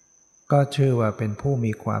ก็ชื่อว่าเป็นผู้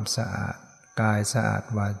มีความสะอาดกายสะอาด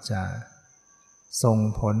วาจาส่ง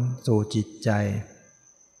ผลสู่จิตใจ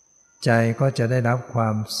ใจก็จะได้รับควา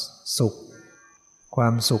ม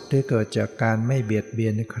สุขที่เกิดจากการไม่เบียดเบี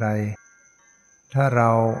ยนใครถ้าเร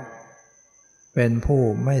าเป็นผู้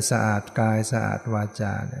ไม่สะอาดกายสะอาดวาจ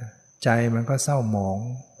าเนี่ยใจมันก็เศร้าหมอง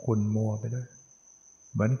ขุ่นมัวไปด้วย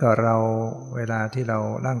เหมือนกับเราเวลาที่เรา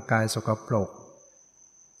ร่างกายสกปรก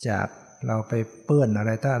จากเราไปเปื้อนอะไ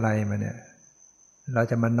รต่ออะไรมาเนี่ยเรา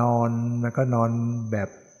จะมานอนมันก็นอนแบบ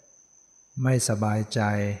ไม่สบายใจ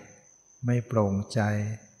ไม่โปร่งใจ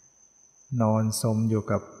นอนสมอยู่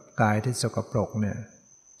กับกายที่สกปรกเนี่ย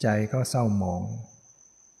ใจก็เศร้าหมอง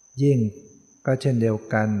ยิ่งก็เช่นเดียว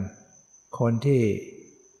กันคนที่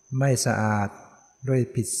ไม่สะอาดด้วย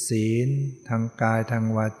ผิดศีลทางกายทาง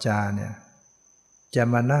วาจาเนี่ยจะ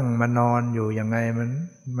มานั่งมานอนอยู่ยังไง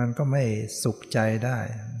มันก็ไม่สุขใจได้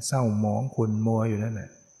เศร้าหมองขุ่นมัวอยู่นั่นแหละ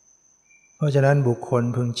เพราะฉะนั้นบุคคล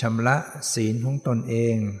พึงชำระศีลของตนเอ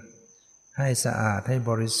งให้สะอาดให้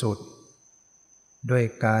บริสุทธิ์ด้วย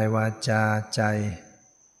กายวาจาใจ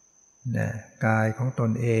เนี่ยกายของต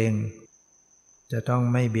นเองจะต้อง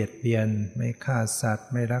ไม่เบียดเบียนไม่ฆ่าสัตว์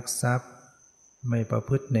ไม่ลักทรัพย์ไม่ประพ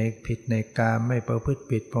ฤติในผิดในกามไม่ประพฤติ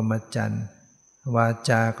ผิดพรหมจรรย์วา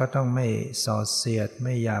จาก็ต้องไม่ส่อเสียดไ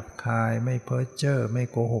ม่หยาบคายไม่เพ้อเจ้อไม่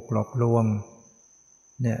โกหกหลอกลวง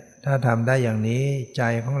เนี่ยถ้าทำได้อย่างนี้ใจ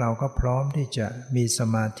ของเราก็พร้อมที่จะมีส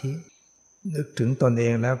มาธินึกถึงตนเอ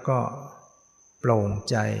งแล้วก็โปร่ง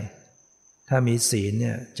ใจถ้ามีศีลเ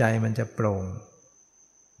นี่ยใจมันจะโปร่ง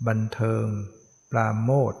บันเทิงปราโม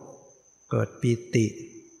ทย์เกิดปีติ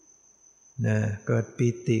เกิดปี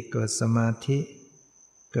ติเกิดสมาธิ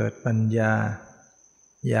เกิดปัญญา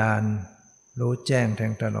ญาณรู้แจ้งแท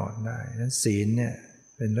งตลอดได้นั้นศีลเนี่ย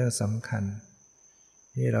เป็นเรื่องสำคัญ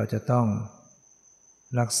ที่เราจะต้อง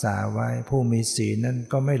รักษาไว้ผู้มีศีลนั้น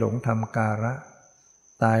ก็ไม่หลงทำการะ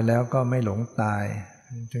ตายแล้วก็ไม่หลงตาย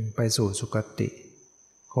จึงไปสู่สุคติ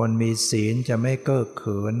คนมีศีลจะไม่เก้อเ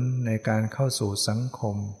ขินในการเข้าสู่สังค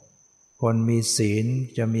มคนมีศีล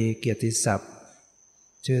จะมีเกียรติศัพท์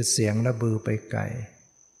ชื่อเสียงระบือไปไกล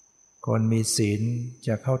คนมีศีลจ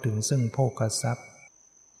ะเข้าถึงซึ่งโภคทรัพย์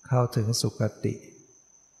เข้าถึงสุคติ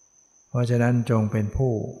เพราะฉะนั้นจงเป็น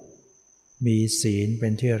ผู้มีศีลเป็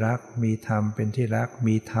นที่รักมีธรรมเป็นที่รัก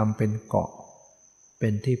มีธรรมเป็นเกาะเป็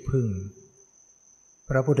นที่พึ่ง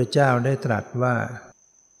พระพุทธเจ้าได้ตรัสว่า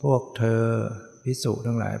พวกเธอภิกษุ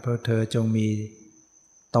ทั้งหลายพวกเธอจงมี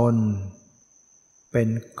ตนเป็น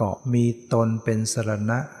เกาะมีตนเป็นสร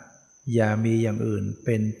ณะอย่ามีอย่างอื่นเ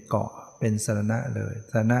ป็นเกาะเป็นสรณะเลย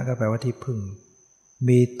สรณะก็แปลว่าที่พึ่ง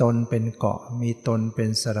มีตนเป็นเกาะมีตนเป็น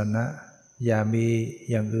สรณะอย่ามี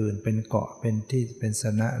อย่างอื่นเป็นเกาะเป็นที่เป็นส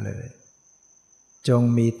รณะเลยจง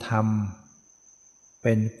มีธรรมเ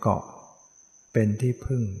ป็นเกาะเป็นที่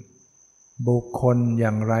พึ่งบุคคลอย่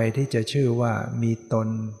างไรที่จะชื่อว่ามีตน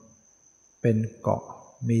เป็นเกาะ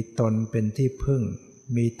มีตนเป็นที่พึ่ง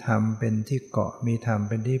มีธรรมเป็นที่เกาะมีธรรม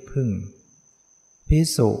เป็นที่พึ่งภิก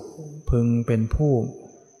ษุพึงเป็นผู้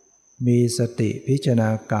มีสติพิจารณา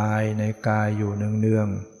กายในกายอยู่เนือง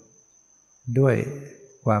ๆด้วย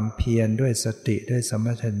ความเพียรด้วยสติด้วยสัมป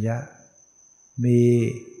ชัญญะมี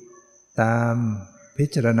ตามพิ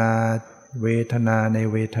จารณาเวทนาใน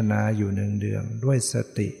เวทนาอยู่เนืองๆด้วยส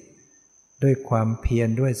ติด้วยความเพียร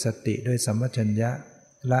ด้วยสติด้วยสัมปชัญญะ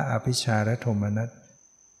ละอภิชฌาและโทมนัส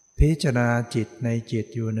พิจารณาจิตในจิต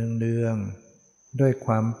อยู่เนืองๆด้วยค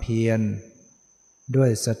วามเพียรด้ว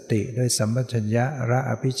ยสติด้วยสัมปชัญญะละ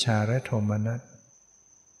อภิชฌาและโทมนัส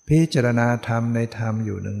พิจารณาธรรมในธรรมอ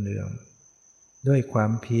ยู่เนืองๆด้วยควา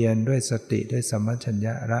มเพียรด้วยสติด้วยสัมปชัญญ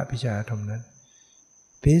ะละอภิชฌาและโทมนัส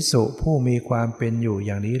ภิกษุผู้มีความเป็นอยู่อ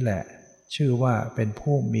ย่างนี้แหละชื่อว่าเป็น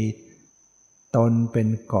ผู้มีตนเป็น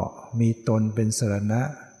เกาะมีตนเป็นสรณะ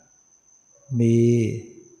มี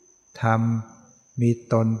ธรรมมี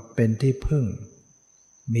ตนเป็นที่พึ่ง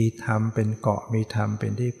มีธรรมเป็นเกาะมีธรรมเป็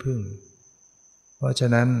นที่พึ่งเพราะฉะ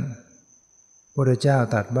นั้นพระพุทธเจ้า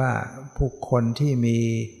ตรัสว่าผู้คนที่มี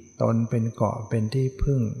ตนเป็นเกาะเป็นที่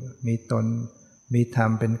พึ่งมีตนมีธรรม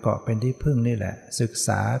เป็นเกาะเป็นที่พึ่งนี่แหละศึกษ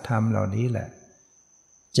าธรรมเหล่านี้แหละ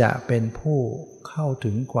จะเป็นผู้เข้า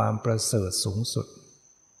ถึงความประเสริฐสูงสุด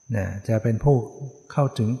นะจะเป็นผู้เข้า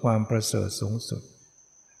ถึงความประเสริฐสูงสุด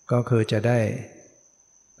ก็คือจะได้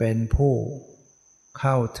เป็นผู้เ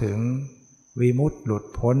ข้าถึงวิมุตติหลุด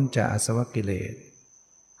พ้นจากอาสวะกิเลส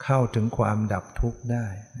เข้าถึงความดับทุกข์ได้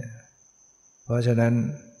นะเพราะฉะนั้น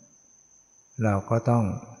เราก็ต้อง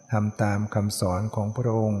ทำตามคำสอนของพร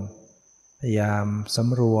ะองค์พยายามส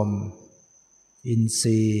ำรวมอินท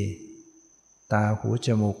รีย์ตาหูจ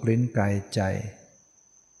มูกลิ้นกายใจ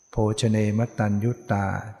โภชเนมตัญยุตตา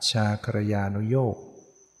ชาครยานุโยค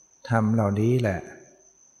ธรรมเหล่านี้แหละพ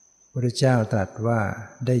ระพุทธเจ้าตรัสว่า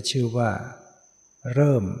ได้ชื่อว่าเ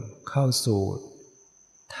ริ่มเข้าสู่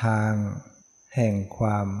ทางแห่งคว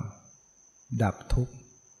ามดับทุกข์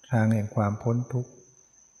ทางแห่งความพ้นทุกข์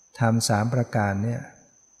ธรรม3ประการเนี่ย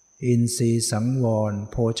อินทรีย์สังวร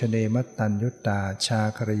โภชเนมตัญยุตตาชา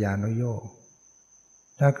ครยานุโยค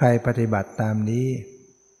ถ้าใครปฏิบัติตามนี้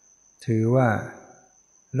ถือว่า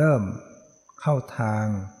เริ่มเข้าทา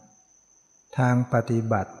งปฏิ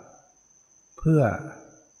บัติเพื่อ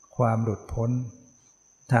ความหลุดพ้น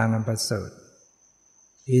ทางอันประเสริฐ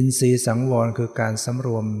อินทรีย์สังวรคือการสำร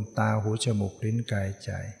วมตาหูจมูกลิ้นกายใจ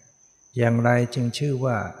อย่างไรจึงชื่อ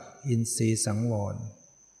ว่าอินทรีย์สังวร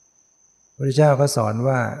พระเจ้าก็สอน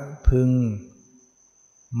ว่าพึง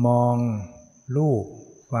มองรูป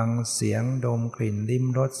ฟังเสียงดมกลิ่นลิ้ม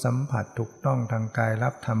รสสัมผัสถูกต้องทางกายรั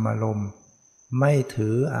บธรรมารมณ์ไม่ถื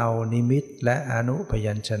อเอานิมิตและอนุพ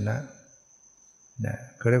ยัญชนะ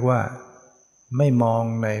เขาเรียกว่าไม่มอง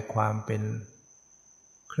ในความเป็น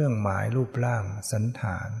เครื่องหมายรูปร่างสันฐ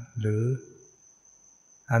านหรือ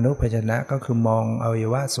อนุพยัญชนะก็คือมองอวัย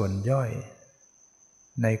วะส่วนย่อย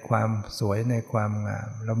ในความสวยในความงาม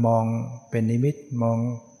เรามองเป็นนิมิตมอง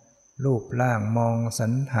รูปร่างมองสั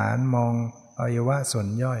นฐานมองอวัยวะส่วน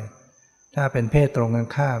ย่อยถ้าเป็นเพศตรงกัน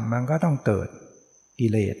ข้ามมันก็ต้องเกิดกิ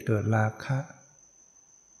เลสเกิดราคะ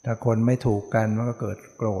ถ้าคนไม่ถูกกันมันก็เกิด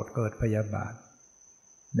โกรธเกิดพยาบาท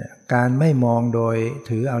การไม่มองโดย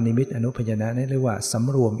ถือเอานิมิตอนุพยัญชนะนี่เรียกว่าส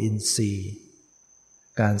ำรวมอินทรีย์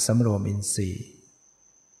การสำรวมอินทรีย์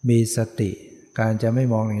มีสติการจะไม่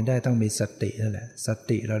มองอย่างนี้ได้ต้องมีสตินั่นแหละส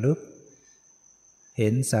ติระลึกเห็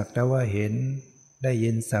นสักแต่ว่าเห็นได้ยิ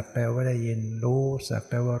นสักแต่ว่าได้ยินรู้สัก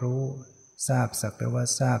แต่ว่ารู้ทราบสักแต่ว่า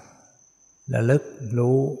ทราบระลึก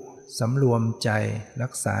รู้สำรวมใจรั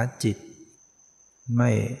กษาจิตไ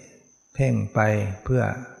ม่เพ่งไปเพื่อ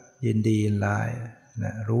ยินดียินร้ายน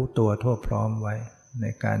ะรู้ตัวทั่วพร้อมไว้ใน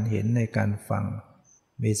การเห็นในการฟัง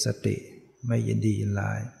มีสติไม่ยินดียินร้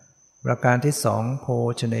ายประการที่สองโภ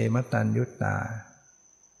ชเนมตัญยุตตา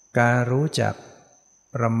การรู้จัก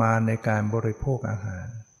ประมาณในการบริโภคอาหาร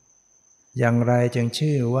อย่างไรจึง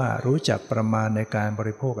ชื่อว่ารู้จักประมาณในการบ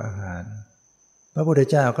ริโภคอาหารพระพุทธ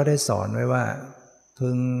เจ้าก็ได้สอนไว้ว่าพึ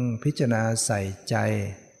งพิจารณาใส่ใจ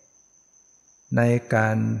ในกา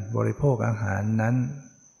รบริโภคอาหารนั้น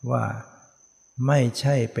ว่าไม่ใ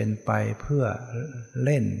ช่เป็นไปเพื่อเ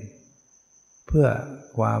ล่นเพื่อ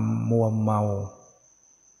ความมัวเมา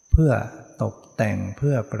เพื่อตกแต่งเ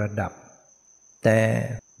พื่อประดับแต่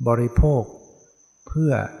บริโภคเพื่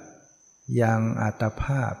อยังอัตภ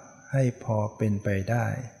าพให้พอเป็นไปได้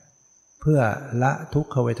เพื่อละทุก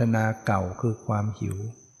ขเวทนาเก่าคือความหิว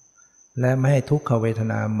และไม่ให้ทุกขเวท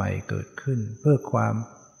นาใหม่เกิดขึ้นเพื่อความ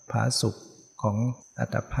ผาสุกของอั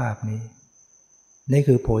ตภาพนี้นี่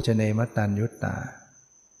คือโภชเนมตัญญุตตา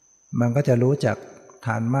มันก็จะรู้จักท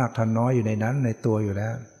านมากทานน้อยอยู่ในนั้นในตัวอยู่แล้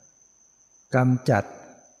วกำจัด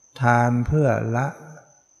ทานเพื่อละ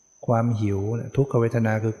ความหิวทุกขเวทน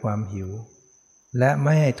าคือความหิวและไ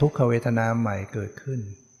ม่ให้ทุกขเวทนาใหม่เกิดขึ้น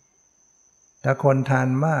ถ้าคนทาน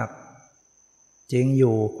มากจริงอ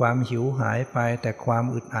ยู่ความหิวหายไปแต่ความ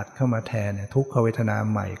อึดอัดเข้ามาแทนทุกขเวทนา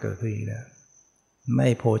ใหม่เกิดขึ้นอีกแล้วไม่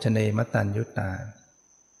โภชเนมตัญญุตตา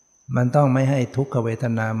มันต้องไม่ให้ทุกขเวท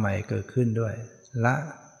นาใหม่เกิดขึ้นด้วยละ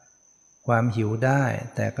ความหิวได้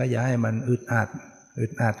แต่ก็อย่าให้มันอึด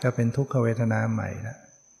อัดก็เป็นทุกขเวทนาใหม่ละ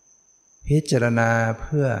พิจารณาเ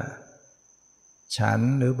พื่อฉัน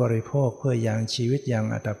หรือบริโภคเพื่อยังชีวิตยัง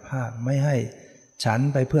อัตภาพไม่ให้ฉัน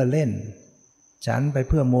ไปเพื่อเล่นฉันไปเ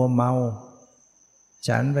พื่อมัวเมา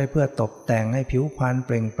ฉันไปเพื่อตกแต่งให้ผิวพรรณเป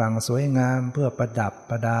ล่งปลั่งสวยงามเพื่อประดับ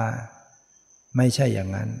ประดาไม่ใช่อย่าง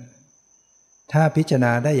นั้นถ้าพิจารณ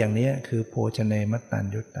าได้อย่างนี้คือโภชเนมตัญ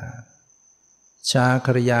ญุตตาชาค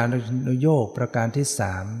ริยานุโยคประการที่ส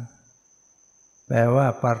ามแปลว่า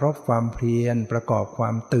ปรารภความเพียรประกอบควา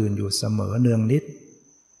มตื่นอยู่เสมอเนืองนิด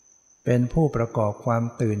เป็นผู้ประกอบความ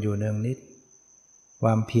ตื่นอยู่เนืองนิดคว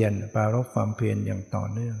ามเพียรปรารภความเพียรอย่างต่อ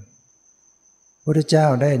เนื่องพระพุทธเจ้า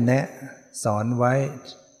ได้แนะสอนไว้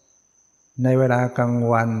ในเวลากลาง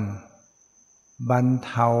วันบรรเ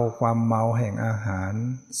ทาความเมาแห่งอาหาร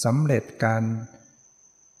สำเร็จการ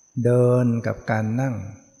เดินกับการนั่ง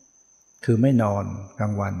คือไม่นอนกลา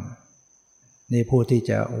งวันนี่ผู้ที่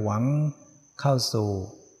จะหวังเข้าสู่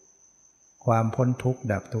ความพ้นทุกข์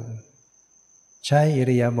ดับทุกข์ใช้อิ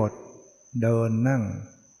ริยาบถเดินนั่ง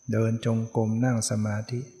เดินจงกรมนั่งสมา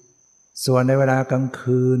ธิส่วนในเวลากลาง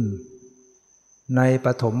คืนในป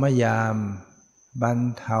ฐมยามบรร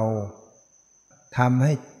เทาทำใ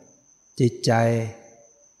ห้จิตใจ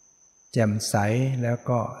แจ่มใสแล้ว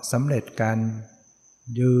ก็สำเร็จการ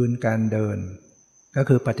ยืนการเดินก็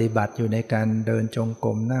คือปฏิบัติอยู่ในการเดินจงก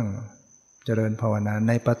รมนั่งเจริญภาวนาใ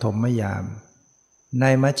นปฐมยามใน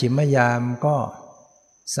มัชฌิมยามก็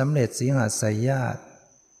สำเร็จสิงหสยญาต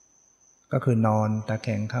ก็คือนอนตะแค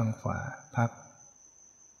งข้างขวาพัก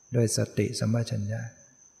ด้วยสติสัมปชัญญะ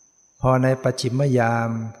พอในปัจฉิมยาม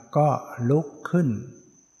ก็ลุกขึ้น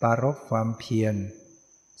ปรารภความเพียร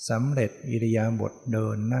สำเร็จอิริยาบถเดิ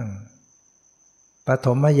นนั่งปฐ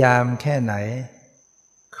มยามแค่ไหน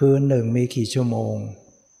คืนหนึ่งมีกี่ชั่วโมง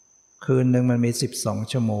คืนหนึ่งมันมี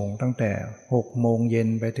12ชั่วโมงตั้งแต่6โมงเย็น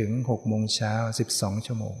ไปถึง6โมงเช้า12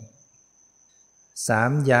ชั่วโมง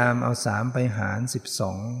3ยามเอา3ไปหาร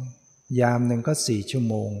12ยามหนึ่งก็4ชั่ว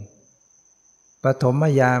โมงปฐม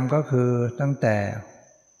ยามก็คือตั้งแต่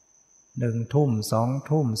1ทุ่ม2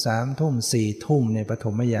ทุ่ม3ทุ่ม4ทุ่มในปฐ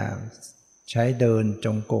มยามใช้เดินจ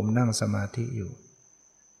งกรมนั่งสมาธิอยู่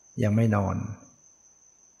ยังไม่นอน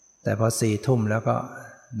แต่พอ4ทุ่มแล้วก็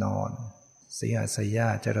นอนสิงหสยญา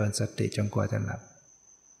ตเจริญสติจนกว่าจะหลับ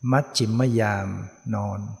มัชฌิมยามน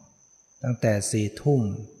อนตั้งแต่4ทุ่ม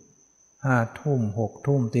5ทุ่ม6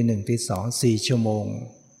ทุ่มตี 1ตี 2 4ชั่วโมง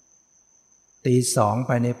ตี 2ไ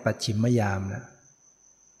ปในปัจฉิมยามนะ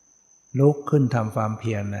ลุกขึ้นทำความเ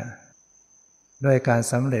พียรนะด้วยการ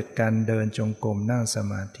สำเร็จการเดินจงกรมนั่งส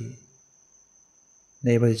มาธิใน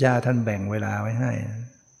พระพุทธเจ้าท่านแบ่งเวลาไว้ให้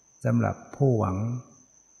สำหรับผู้หวัง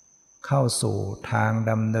เข้าสู่ทาง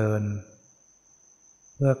ดำเนิน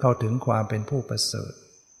เพื่อเข้าถึงความเป็นผู้ประเสริฐ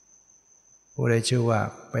ผู้ได้ชื่อว่า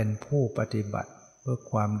เป็นผู้ปฏิบัติเพื่อ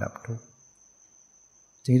ความดับทุกข์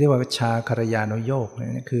จึงเรียกว่าชาครยานุโยค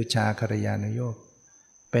นี่คือชาครยานุโยค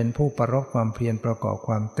เป็นผู้ปรารภความเพียรประกอบค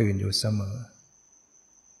วามตื่นอยู่เสมอ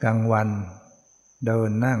กลางวันเดิ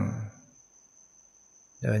นนั่ง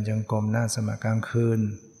เดินจงกรมนั่งสมาธิกลางคืน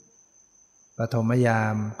ปฐมยา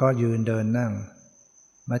มก็ยืนเดินนั่ง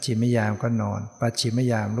มัชฌิมยามก็นอนปัจฉิม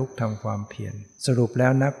ยามลุกทำความเพียรสรุปแล้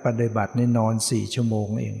วนักปฏิบัตินี่นอน4ชั่วโมง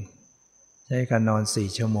เองใช้การนอน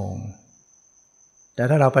4ชั่วโมงแต่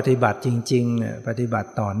ถ้าเราปฏิบัติจริงๆเนี่ยปฏิบัติ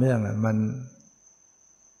ต่อเนื่อง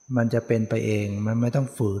มันจะเป็นไปเองมันไม่ต้อง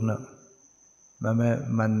ฝืนหรอก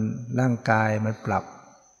มันร่างกายมันปรับ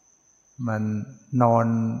มันนอน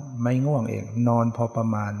ไม่ง่วงเองนอนพอประ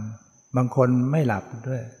มาณบางคนไม่หลับ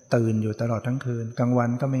ด้วยตื่นอยู่ตลอดทั้งคืนกลางวัน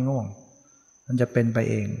ก็ไม่ง่วงมันจะเป็นไป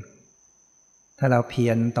เองถ้าเราเพี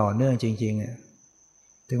ยรต่อเนื่องจริง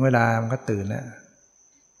ๆถึงเวลามันก็ตื่นแล้ว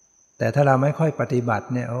แต่ถ้าเราไม่ค่อยปฏิบัติ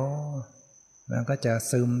เนี่ย มันก็จะ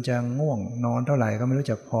ซึมจะง่วงนอนเท่าไหร่ก็ไม่รู้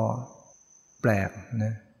จักพอแปลกน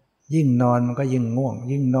ะยิ่งนอนมันก็ยิ่งง่วง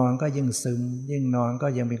ยิ่งนอนก็ยิ่งซึมยิ่งนอนก็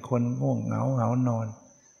ยังเป็นคนง่วงเหงานอน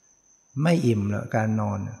ไม่อิ่มเลยการน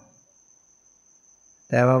อน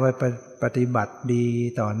แต่ว่าไปปฏิบัติดี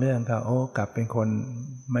ต่อเนื่องก็กลับเป็นคน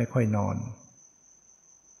ไม่ค่อยนอน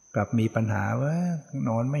กลับมีปัญหาว่าน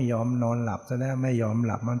อนไม่ยอมนอนหลับซะแล้วไม่ยอมห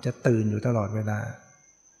ลับมันจะตื่นอยู่ตลอดเวลา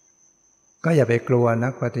ก็อย่าไปกลัวนั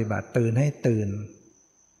กปฏิบัติตื่นให้ตื่น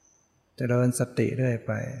เจริญสติเรื่อยไ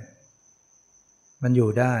ปมันอยู่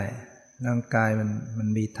ได้ร่างกายมัน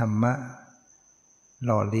มีธรรมะห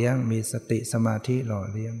ล่อเลี้ยงมีสติสมาธิหล่อ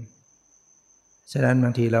เลี้ยงฉะนั้นบ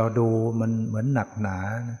างทีเราดูมันเหมือนหนักหนา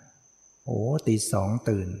ตีสอง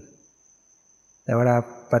ตื่นแต่เวลา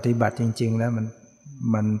ปฏิบัติจริงๆแล้ว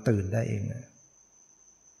มันตื่นได้เอง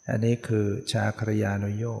อันนี้คือชาครยา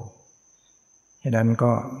นุโยคฉะนั้น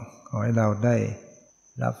ก็ขอให้เราได้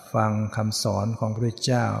รับฟังคำสอนของพระพุทธ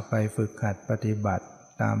เจ้าไปฝึกหัดปฏิบัติ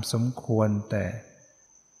ตามสมควรแ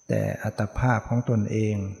ต่อัตภาพของตนเอ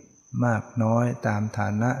งมากน้อยตามฐา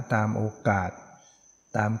นะตามโอกาส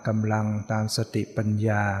ตามกำลังตามสติปัญญ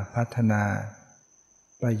าพัฒนา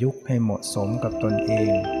ประยุกต์ให้เหมาะสมกับตนเอ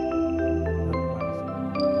ง